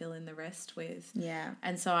God can fill in the rest with. Yeah.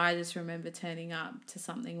 And so I just remember turning up to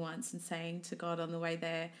something once and saying to God on the way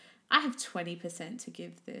there, I have 20% to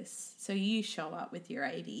give this, so you show up with your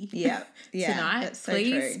 80 tonight, that's so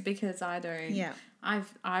please, true. Because I don't. Yeah.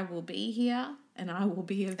 I will be here and I will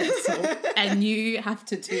be a vessel, and you have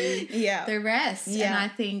to do the rest. Yeah. And I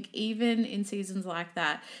think even in seasons like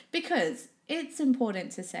that, because it's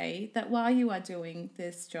important to say that while you are doing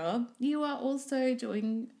this job, you are also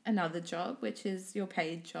doing another job, which is your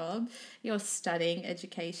paid job. You're studying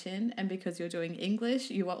education, and because you're doing English,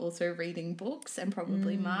 you are also reading books and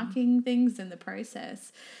probably marking things in the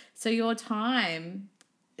process. So your time,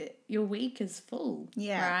 your week is full,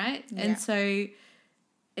 right? Yeah. And so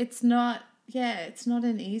it's not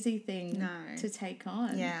an easy thing to take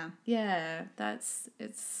on. Yeah,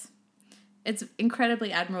 it's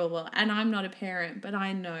incredibly admirable. And I'm not a parent, but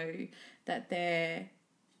I know that there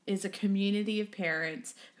is a community of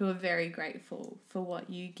parents who are very grateful for what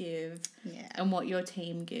you give and what your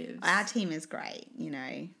team gives. Our team is great,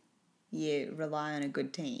 You rely on a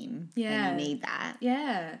good team and you need that.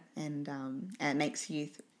 Yeah. And it makes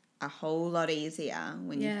youth a whole lot easier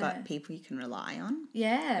when you've got people you can rely on.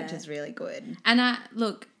 Yeah. Which is really good. And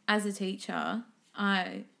look, as a teacher,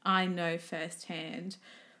 I know firsthand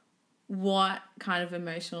what kind of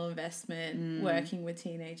emotional investment working with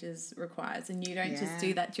teenagers requires. And you don't just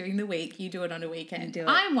do that during the week, you do it on a weekend.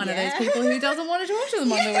 I'm one of those people who doesn't want to talk to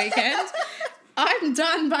them on the weekend. I'm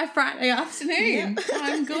done by Friday afternoon.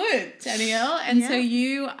 I'm good, Danielle. And so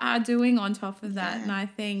you are doing on top of that. And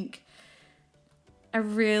I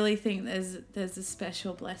really think there's a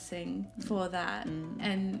special blessing for that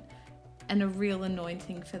and a real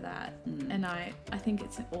anointing for that. And I think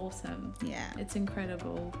it's awesome. Yeah. It's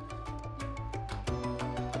incredible.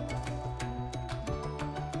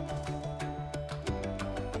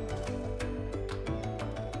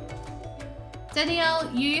 Danielle,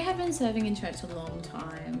 you have been serving in church a long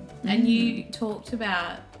time, and you talked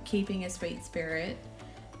about keeping a sweet spirit,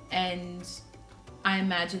 and I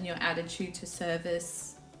imagine your attitude to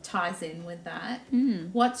service ties in with that.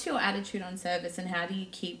 What's your attitude on service, and how do you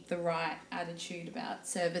keep the right attitude about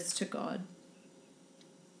service to God?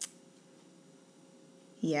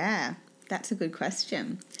 Yeah, that's a good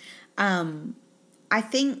question. I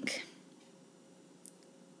think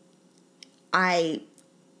I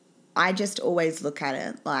just always look at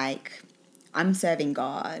it like I'm serving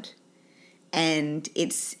God, and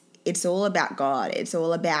it's all about God. It's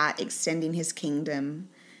all about extending His kingdom.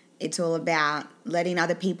 It's all about letting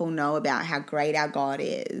other people know about how great our God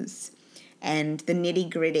is, and the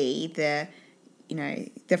nitty-gritty,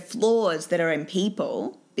 the flaws that are in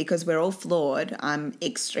people, because we're all flawed. I'm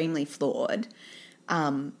extremely flawed.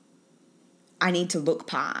 I need to look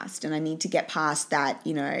past, and I need to get past that,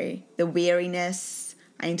 the weariness.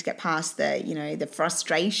 I need to get past the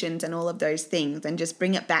frustrations and all of those things, and just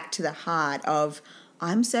bring it back to the heart of,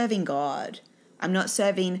 I'm serving God. I'm not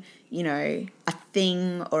serving, a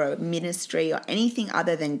thing or a ministry or anything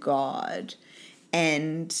other than God.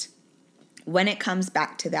 And when it comes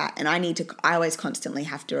back to that, and I always constantly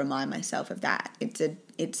have to remind myself of that.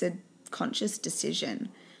 It's a conscious decision.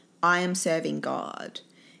 I am serving God,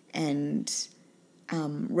 and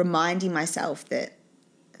reminding myself that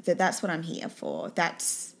that's what I'm here for.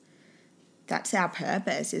 That's our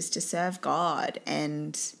purpose, is to serve God.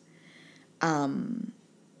 And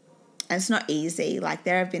it's not easy. Like,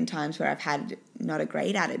 there have been times where I've had not a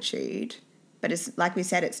great attitude, but it's like we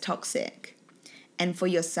said, it's toxic. And for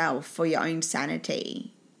yourself, for your own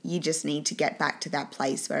sanity, you just need to get back to that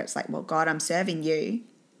place where it's like, well, God, I'm serving you.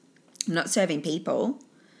 I'm not serving people.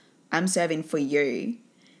 I'm serving for you.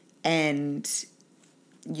 And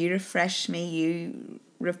you refresh me, you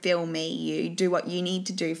refill me, you do what you need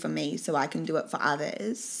to do for me so I can do it for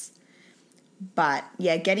others. But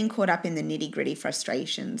yeah, getting caught up in the nitty-gritty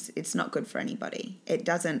frustrations, it's not good for anybody. It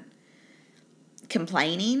doesn't,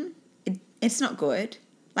 complaining, it's not good.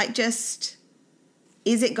 Like, just,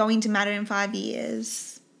 is it going to matter in 5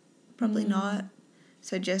 years? Probably not.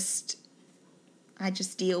 So I just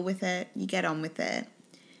deal with it. You get on with it.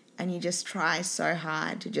 And you just try so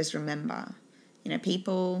hard to just remember,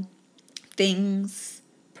 people, things,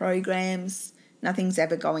 programs, nothing's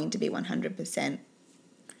ever going to be 100%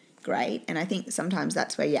 great. And I think sometimes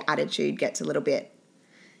that's where your attitude gets a little bit,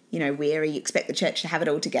 weary. You expect the church to have it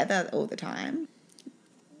all together all the time.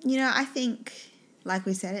 I think, like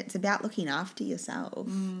we said, it's about looking after yourself.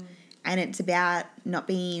 And it's about not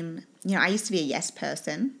being, I used to be a yes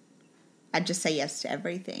person. I'd just say yes to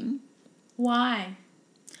everything. Why?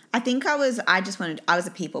 I think I was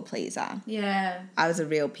a people pleaser. Yeah. I was a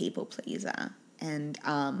real people pleaser. And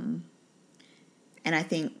I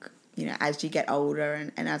think, as you get older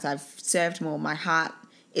and as I've served more, my heart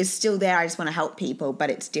is still there. I just want to help people, but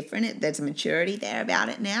it's different. There's a maturity there about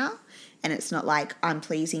it now. And it's not like I'm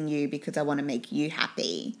pleasing you because I want to make you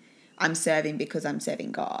happy. I'm serving because I'm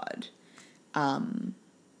serving God.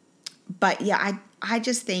 But yeah, I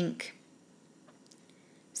just think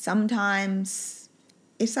sometimes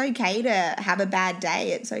it's okay to have a bad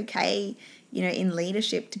day. It's okay, in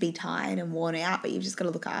leadership to be tired and worn out, but you've just got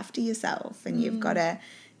to look after yourself and you've got to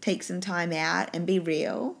take some time out and be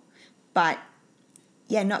real. But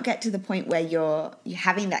yeah, not get to the point where you're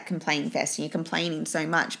having that complaint fest and you're complaining so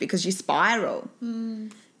much because you spiral.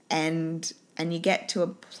 And you get to a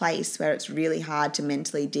place where it's really hard to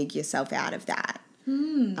mentally dig yourself out of that.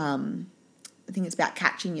 I think it's about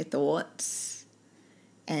catching your thoughts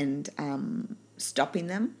and stopping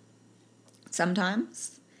them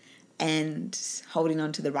sometimes and holding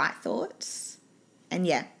on to the right thoughts. And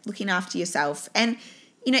yeah, looking after yourself and,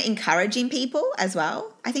 encouraging people as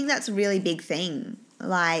well. I think that's a really big thing.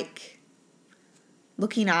 Like,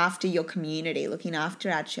 looking after your community, looking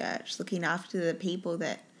after our church, looking after the people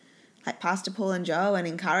that, like Pastor Paul and Joe, and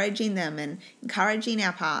encouraging them and encouraging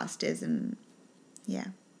our pastors. And yeah.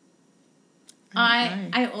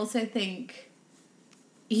 I also think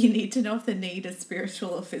you need to know if the need is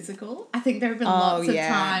spiritual or physical. I think there have been lots of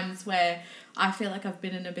times where I feel like I've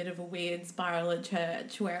been in a bit of a weird spiral at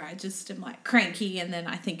church where I just am like cranky and then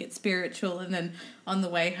I think it's spiritual, and then on the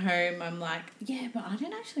way home I'm like, yeah, but I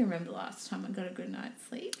don't actually remember the last time I got a good night's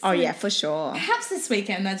sleep. So oh yeah, for sure. Perhaps this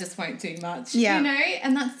weekend I just won't do much, yeah.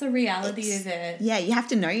 And that's the reality of it. Yeah, you have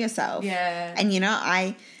to know yourself. Yeah. And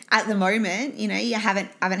at the moment, I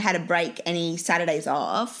haven't had a break any Saturdays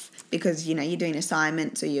off because, you're doing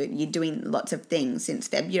assignments or you're doing lots of things since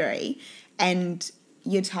February and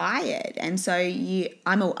you're tired. And so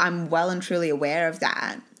I'm well and truly aware of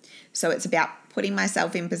that. So it's about putting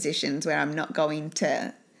myself in positions where I'm not going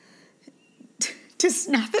to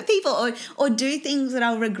snap at people or do things that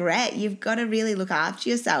I'll regret. You've got to really look after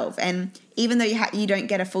yourself. And even though you don't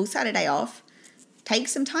get a full Saturday off, take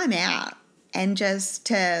some time out and just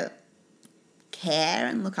to care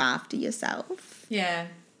and look after yourself. Yeah.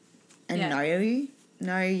 And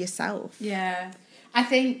know yourself. Yeah. I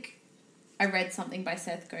think I read something by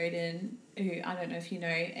Seth Godin, who I don't know if you know,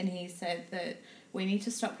 and he said that we need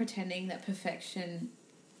to stop pretending that perfection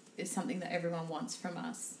is something that everyone wants from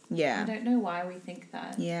us. Yeah. I don't know why we think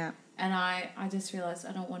that. Yeah. And I just realised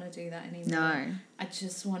I don't want to do that anymore. No. I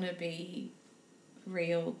just want to be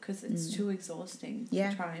real because it's too exhausting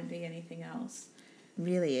to try and be anything else. It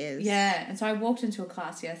really is. Yeah. And so I walked into a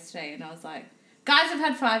class yesterday and I was like, guys, I've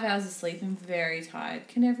had 5 hours of sleep. I'm very tired.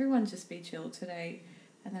 Can everyone just be chill today?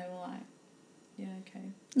 And they were like, yeah, okay.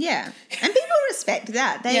 Yeah. And people respect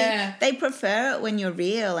that. They prefer it when you're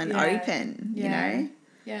real and open, Yeah.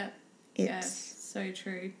 It's so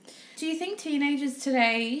true. Do you think teenagers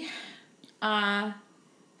today are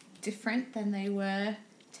different than they were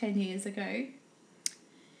 10 years ago?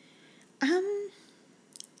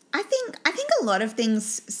 I think a lot of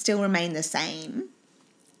things still remain the same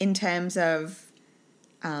in terms of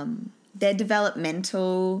their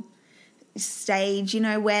developmental stage,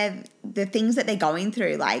 where the things that they're going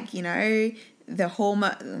through, like, the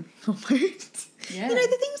hormones. Yeah. The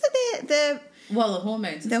things that they're well, the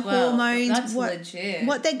hormones the as well. hormones, That's legit.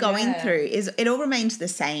 what they're going through it all remains the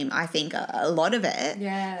same. I think a lot of it,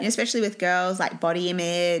 especially with girls, like body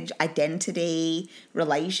image, identity,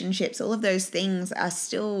 relationships, all of those things are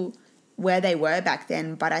still where they were back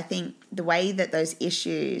then. But I think the way that those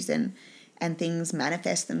issues and things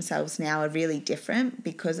manifest themselves now are really different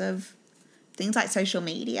because of things like social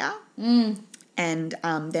media, and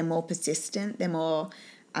they're more persistent. They're more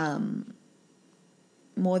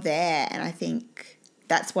there, and I think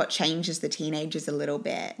that's what changes the teenagers a little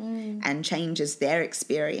bit and changes their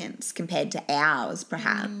experience compared to ours,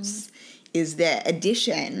 perhaps, is the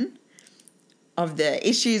addition of the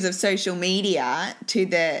issues of social media to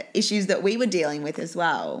the issues that we were dealing with as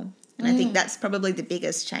well. And I think that's probably the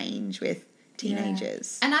biggest change with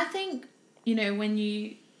teenagers. And I think, when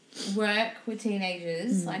you work with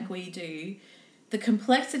teenagers like we do, the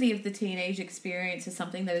complexity of the teenage experience is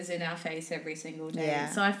something that is in our face every single day. Yeah.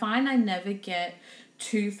 So I find I never get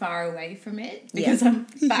too far away from it because I'm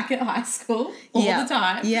back at high school all the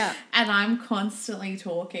time. Yeah. And I'm constantly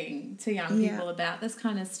talking to young people about this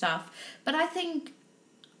kind of stuff. But I think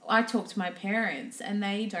I talk to my parents and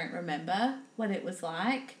they don't remember what it was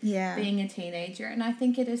like being a teenager. And I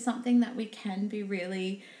think it is something that we can be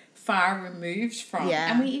really far removed from,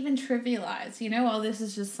 and we even trivialize, this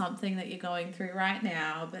is just something that you're going through right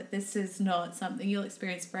now, but this is not something you'll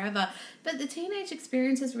experience forever. But the teenage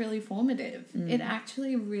experience is really formative. It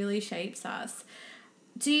actually really shapes us.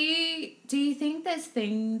 Do you think there's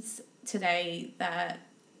things today that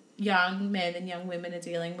young men and young women are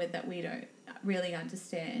dealing with that we don't really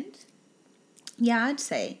understand? Yeah, I'd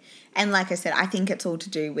say. And like I said, I think it's all to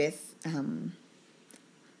do with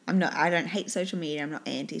I don't hate social media, I'm not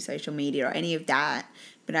anti-social media or any of that,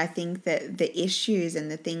 but I think that the issues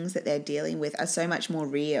and the things that they're dealing with are so much more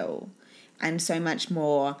real and so much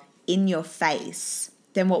more in your face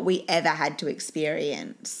than what we ever had to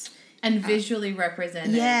experience. And visually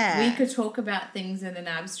represented. Yeah. We could talk about things in an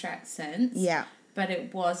abstract sense. Yeah. But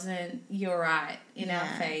it wasn't, you're right, in our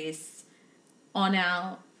face, on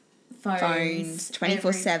our phones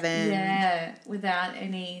 24/7. Yeah, without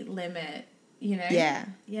any limit. Yeah.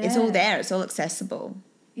 It's all there. It's all accessible.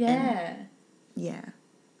 Yeah. Yeah.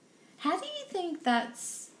 How do you think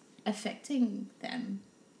that's affecting them?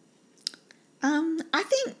 I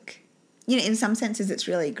think, in some senses it's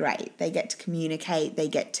really great. They get to communicate. They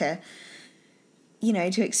get to,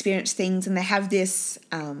 to experience things, and they have this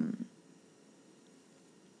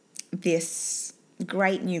this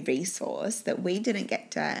great new resource that we didn't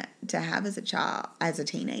get to have as a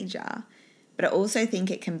teenager. But I also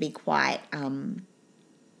think it can be quite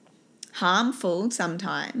harmful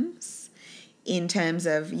sometimes in terms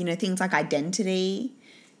of, things like identity.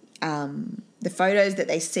 The photos that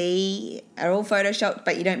they see are all photoshopped,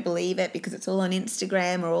 but you don't believe it because it's all on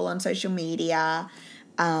Instagram or all on social media.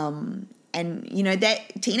 And,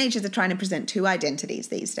 teenagers are trying to present two identities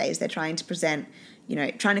these days. They're trying to present,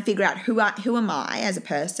 trying to figure out who am I as a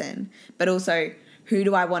person, but also who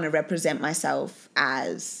do I want to represent myself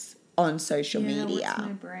as on social media. What's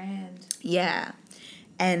my brand? Yeah.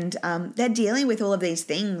 And they're dealing with all of these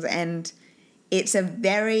things, and it's a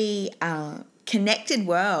very connected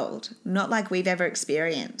world, not like we've ever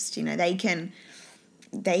experienced. They can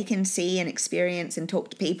see and experience and talk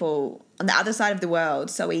to people on the other side of the world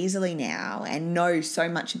so easily now and know so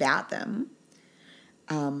much about them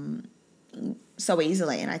so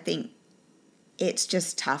easily. And I think it's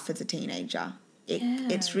just tough as a teenager.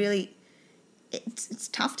 It's really... It's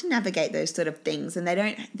tough to navigate those sort of things, and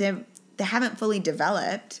they haven't fully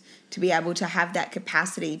developed to be able to have that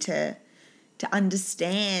capacity to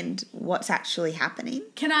understand what's actually happening.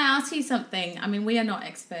 Can I ask you something? I mean, we are not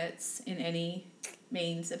experts in any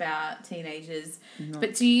means about teenagers,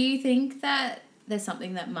 but do you think that there's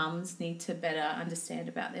something that mums need to better understand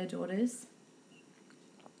about their daughters?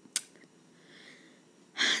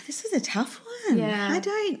 This is a tough one. Yeah. I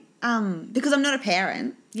don't, because I'm not a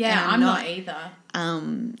parent. Yeah, I'm not either.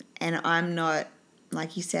 And I'm not,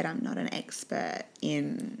 like you said, I'm not an expert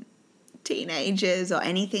in teenagers or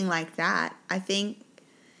anything like that. I think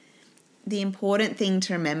the important thing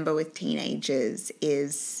to remember with teenagers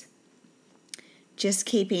is just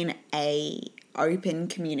keeping a open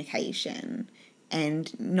communication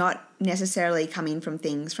and not necessarily coming from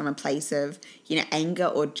things from a place of, anger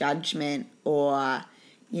or judgment or,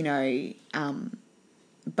 you know,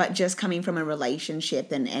 but just coming from a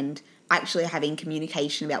relationship and actually having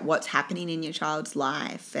communication about what's happening in your child's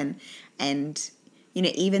life and you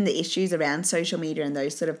know, even the issues around social media and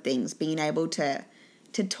those sort of things, being able to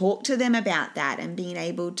talk to them about that and being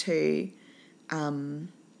able to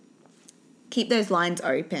keep those lines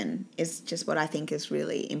open is just what I think is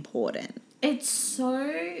really important. It's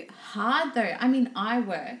so hard though. I mean, I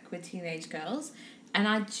work with teenage girls and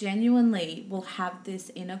I genuinely will have this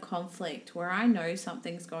inner conflict where I know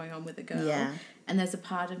something's going on with a girl and there's a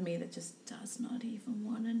part of me that just does not even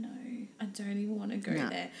want to know. I don't even want to go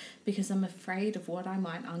there because I'm afraid of what I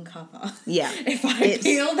might uncover. Yeah. If I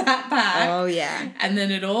peel that back. Oh, yeah. And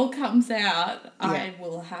then it all comes out, I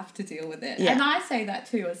will have to deal with it. Yeah. And I say that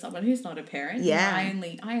too as someone who's not a parent. Yeah.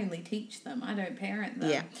 I only teach them. I don't parent them.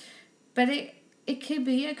 Yeah. But it could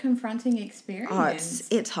be a confronting experience.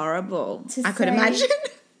 Oh, it's horrible. I could imagine.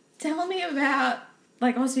 Tell me about,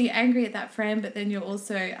 like, also you're angry at that friend, but then you're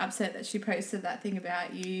also upset that she posted that thing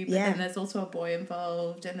about you. But then there's also a boy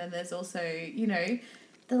involved. And then there's also, you know,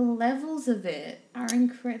 the levels of it are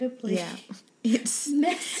incredibly it's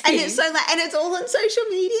messy. And it's so and it's all on social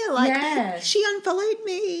media. Like, she unfollowed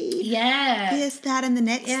me. Yeah. Here's that and the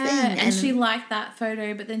next thing. And she liked that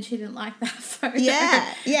photo, but then she didn't like that photo.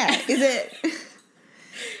 Yeah. Is it...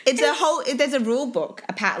 there's a rule book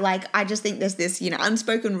about, like, I just think there's this, you know,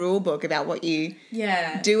 unspoken rule book about what you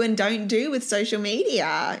do and don't do with social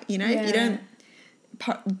media. You know, if you don't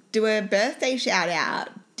do a birthday shout out,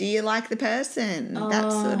 do you like the person?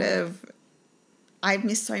 That sort of, I've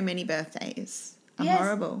missed so many birthdays. I'm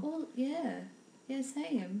horrible. Well, yeah,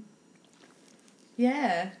 same.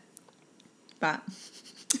 Yeah. But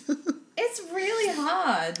it's really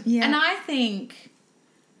hard. Yeah. And I think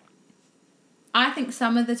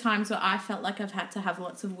some of the times where I felt like I've had to have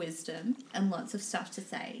lots of wisdom and lots of stuff to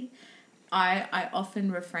say, I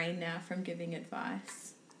often refrain now from giving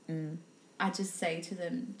advice. I just say to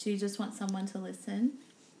them, do you just want someone to listen?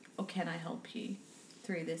 Or can I help you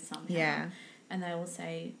through this somehow? Yeah. And they will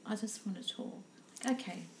say, I just want to talk.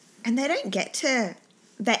 Okay. And they don't get to,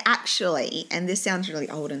 they actually, and this sounds really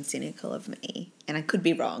old and cynical of me, and I could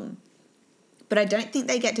be wrong, but I don't think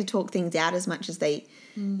they get to talk things out as much as they,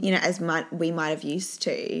 you know, we might have used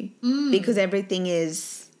to, because everything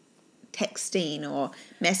is texting or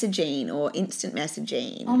messaging or instant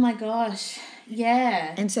messaging. Oh my gosh.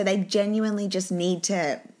 Yeah. And so they genuinely just need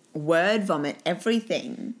to word vomit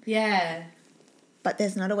everything. Yeah. But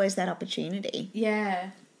there's not always that opportunity.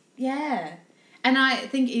 Yeah. Yeah. And I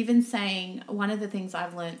think even saying, one of the things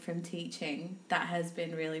I've learned from teaching that has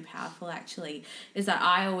been really powerful actually is that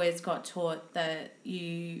I always got taught that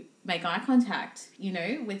you make eye contact, you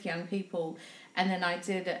know, with young people. And then I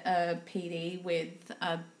did a PD with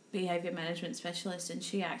a behaviour management specialist, and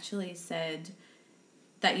she actually said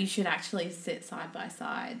that you should actually sit side by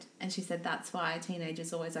side. And she said that's why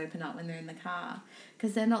teenagers always open up when they're in the car,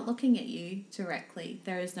 because they're not looking at you directly.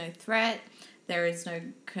 There is no threat. There is no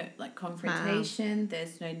confrontation. Wow.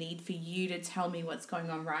 There's no need for you to tell me what's going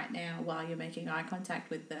on right now while you're making eye contact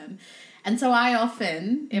with them. And so I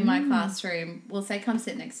often, in my classroom, will say, come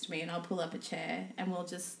sit next to me, and I'll pull up a chair and we'll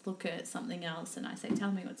just look at something else, and I say,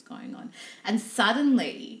 tell me what's going on. And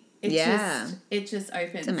suddenly it just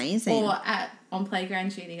opens. It's amazing. Or on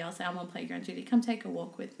playground duty, I'll say, I'm on playground duty, come take a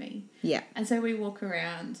walk with me. Yeah. And so we walk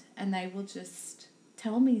around and they will just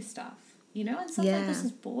tell me stuff, you know, and sometimes this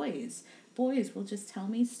is boys. Boys will just tell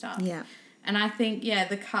me stuff. Yeah. And I think,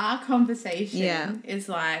 the car conversation is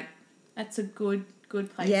like, that's a good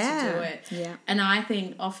place to do it. Yeah. And I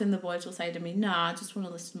think often the boys will say to me, no, I just want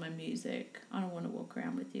to listen to my music. I don't want to walk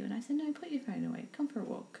around with you. And I say, no, put your phone away. Come for a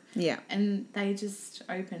walk. Yeah. And they just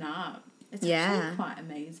open up. It's actually quite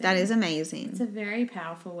amazing. That is amazing. It's a very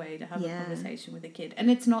powerful way to have a conversation with a kid. And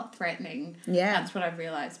it's not threatening. Yeah. That's what I've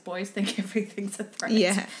realised. Boys think everything's a threat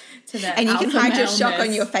to their And you can hide your shock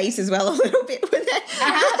on your face as well a little bit with it.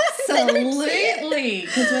 Absolutely.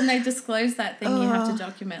 Because when they disclose that thing you have to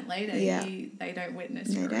document later, they don't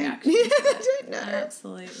witness your reaction. I don't know.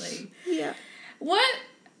 Absolutely. Yeah.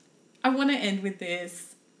 I want to end with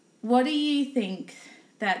this. What do you think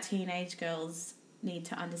that teenage girls need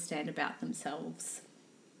to understand about themselves?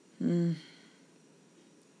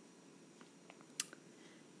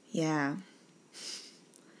 Yeah.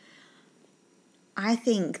 I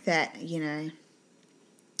think that,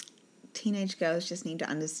 teenage girls just need to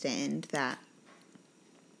understand that,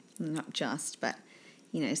 not just, but,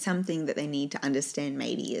 something that they need to understand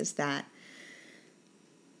maybe is that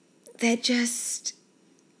it's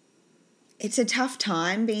a tough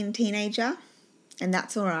time being a teenager, and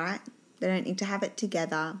that's all right. They don't need to have it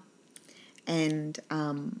together. And,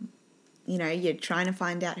 you're trying to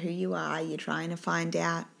find out who you are. You're trying to find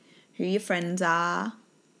out who your friends are,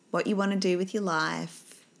 what you want to do with your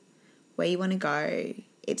life, where you want to go.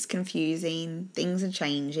 It's confusing. Things are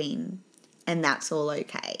changing, and that's all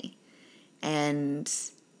okay. And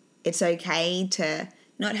it's okay to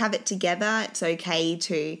not have it together. It's okay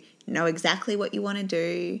to know exactly what you want to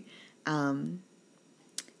do. And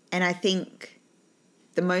I think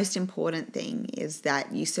the most important thing is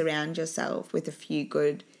that you surround yourself with a few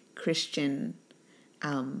good Christian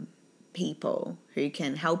people who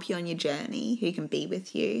can help you on your journey, who can be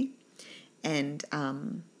with you. And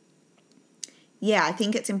I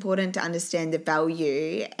think it's important to understand the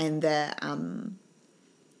value and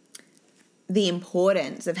the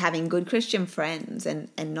importance of having good Christian friends and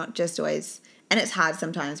not just always, and it's hard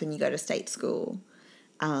sometimes when you go to state school.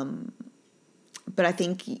 But I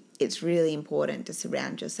think it's really important to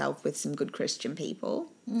surround yourself with some good Christian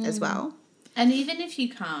people as well. And even if you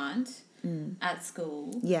can't at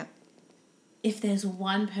school, if there's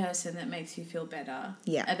one person that makes you feel better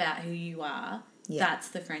about who you are, that's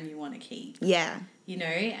the friend you want to keep. Yeah.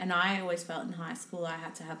 And I always felt in high school I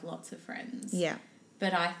had to have lots of friends. Yeah.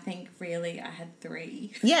 But I think really I had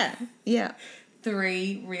 3. Yeah.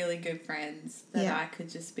 3 really good friends that I could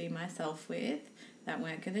just be myself with, that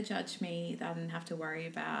weren't going to judge me, that I didn't have to worry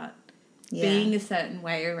about being a certain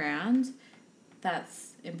way around.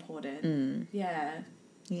 That's important. Yeah.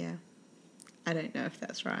 I don't know if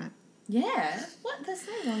that's right. Yeah. What? There's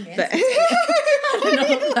no wrong answer. I don't know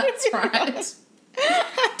if that's right.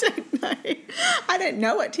 I don't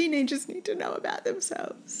know what teenagers need to know about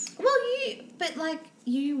themselves. Well,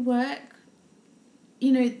 you work,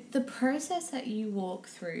 the process that you walk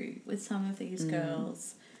through with some of these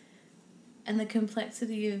girls and the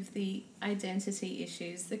complexity of the identity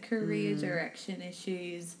issues, the career direction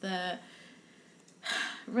issues, the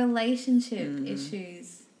relationship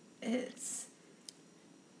issues, it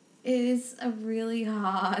is a really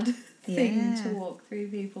hard thing to walk through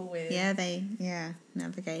people with.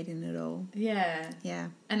 Navigating it all. Yeah.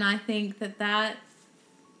 And I think that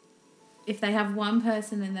if they have one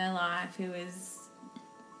person in their life who is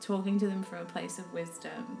talking to them from a place of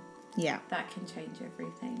wisdom, that can change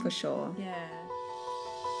everything. For sure. Yeah.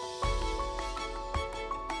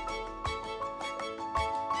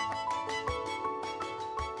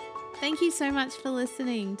 Thank you so much for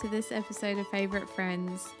listening to this episode of Favourite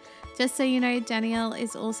Friends. Just so you know, Danielle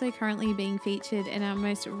is also currently being featured in our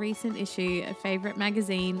most recent issue of Favourite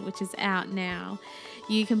Magazine, which is out now.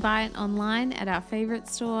 You can buy it online at our favourite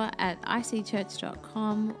store at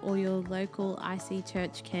icchurch.com or your local IC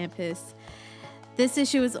Church campus. This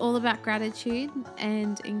issue is all about gratitude,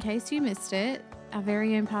 and in case you missed it, our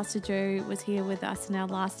very own Pastor Joe was here with us in our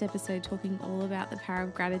last episode talking all about the power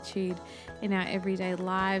of gratitude in our everyday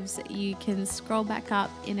lives. You can scroll back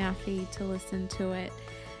up in our feed to listen to it.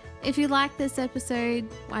 If you like this episode,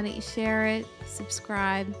 why don't you share it,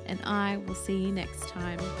 subscribe, and I will see you next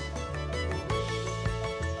time.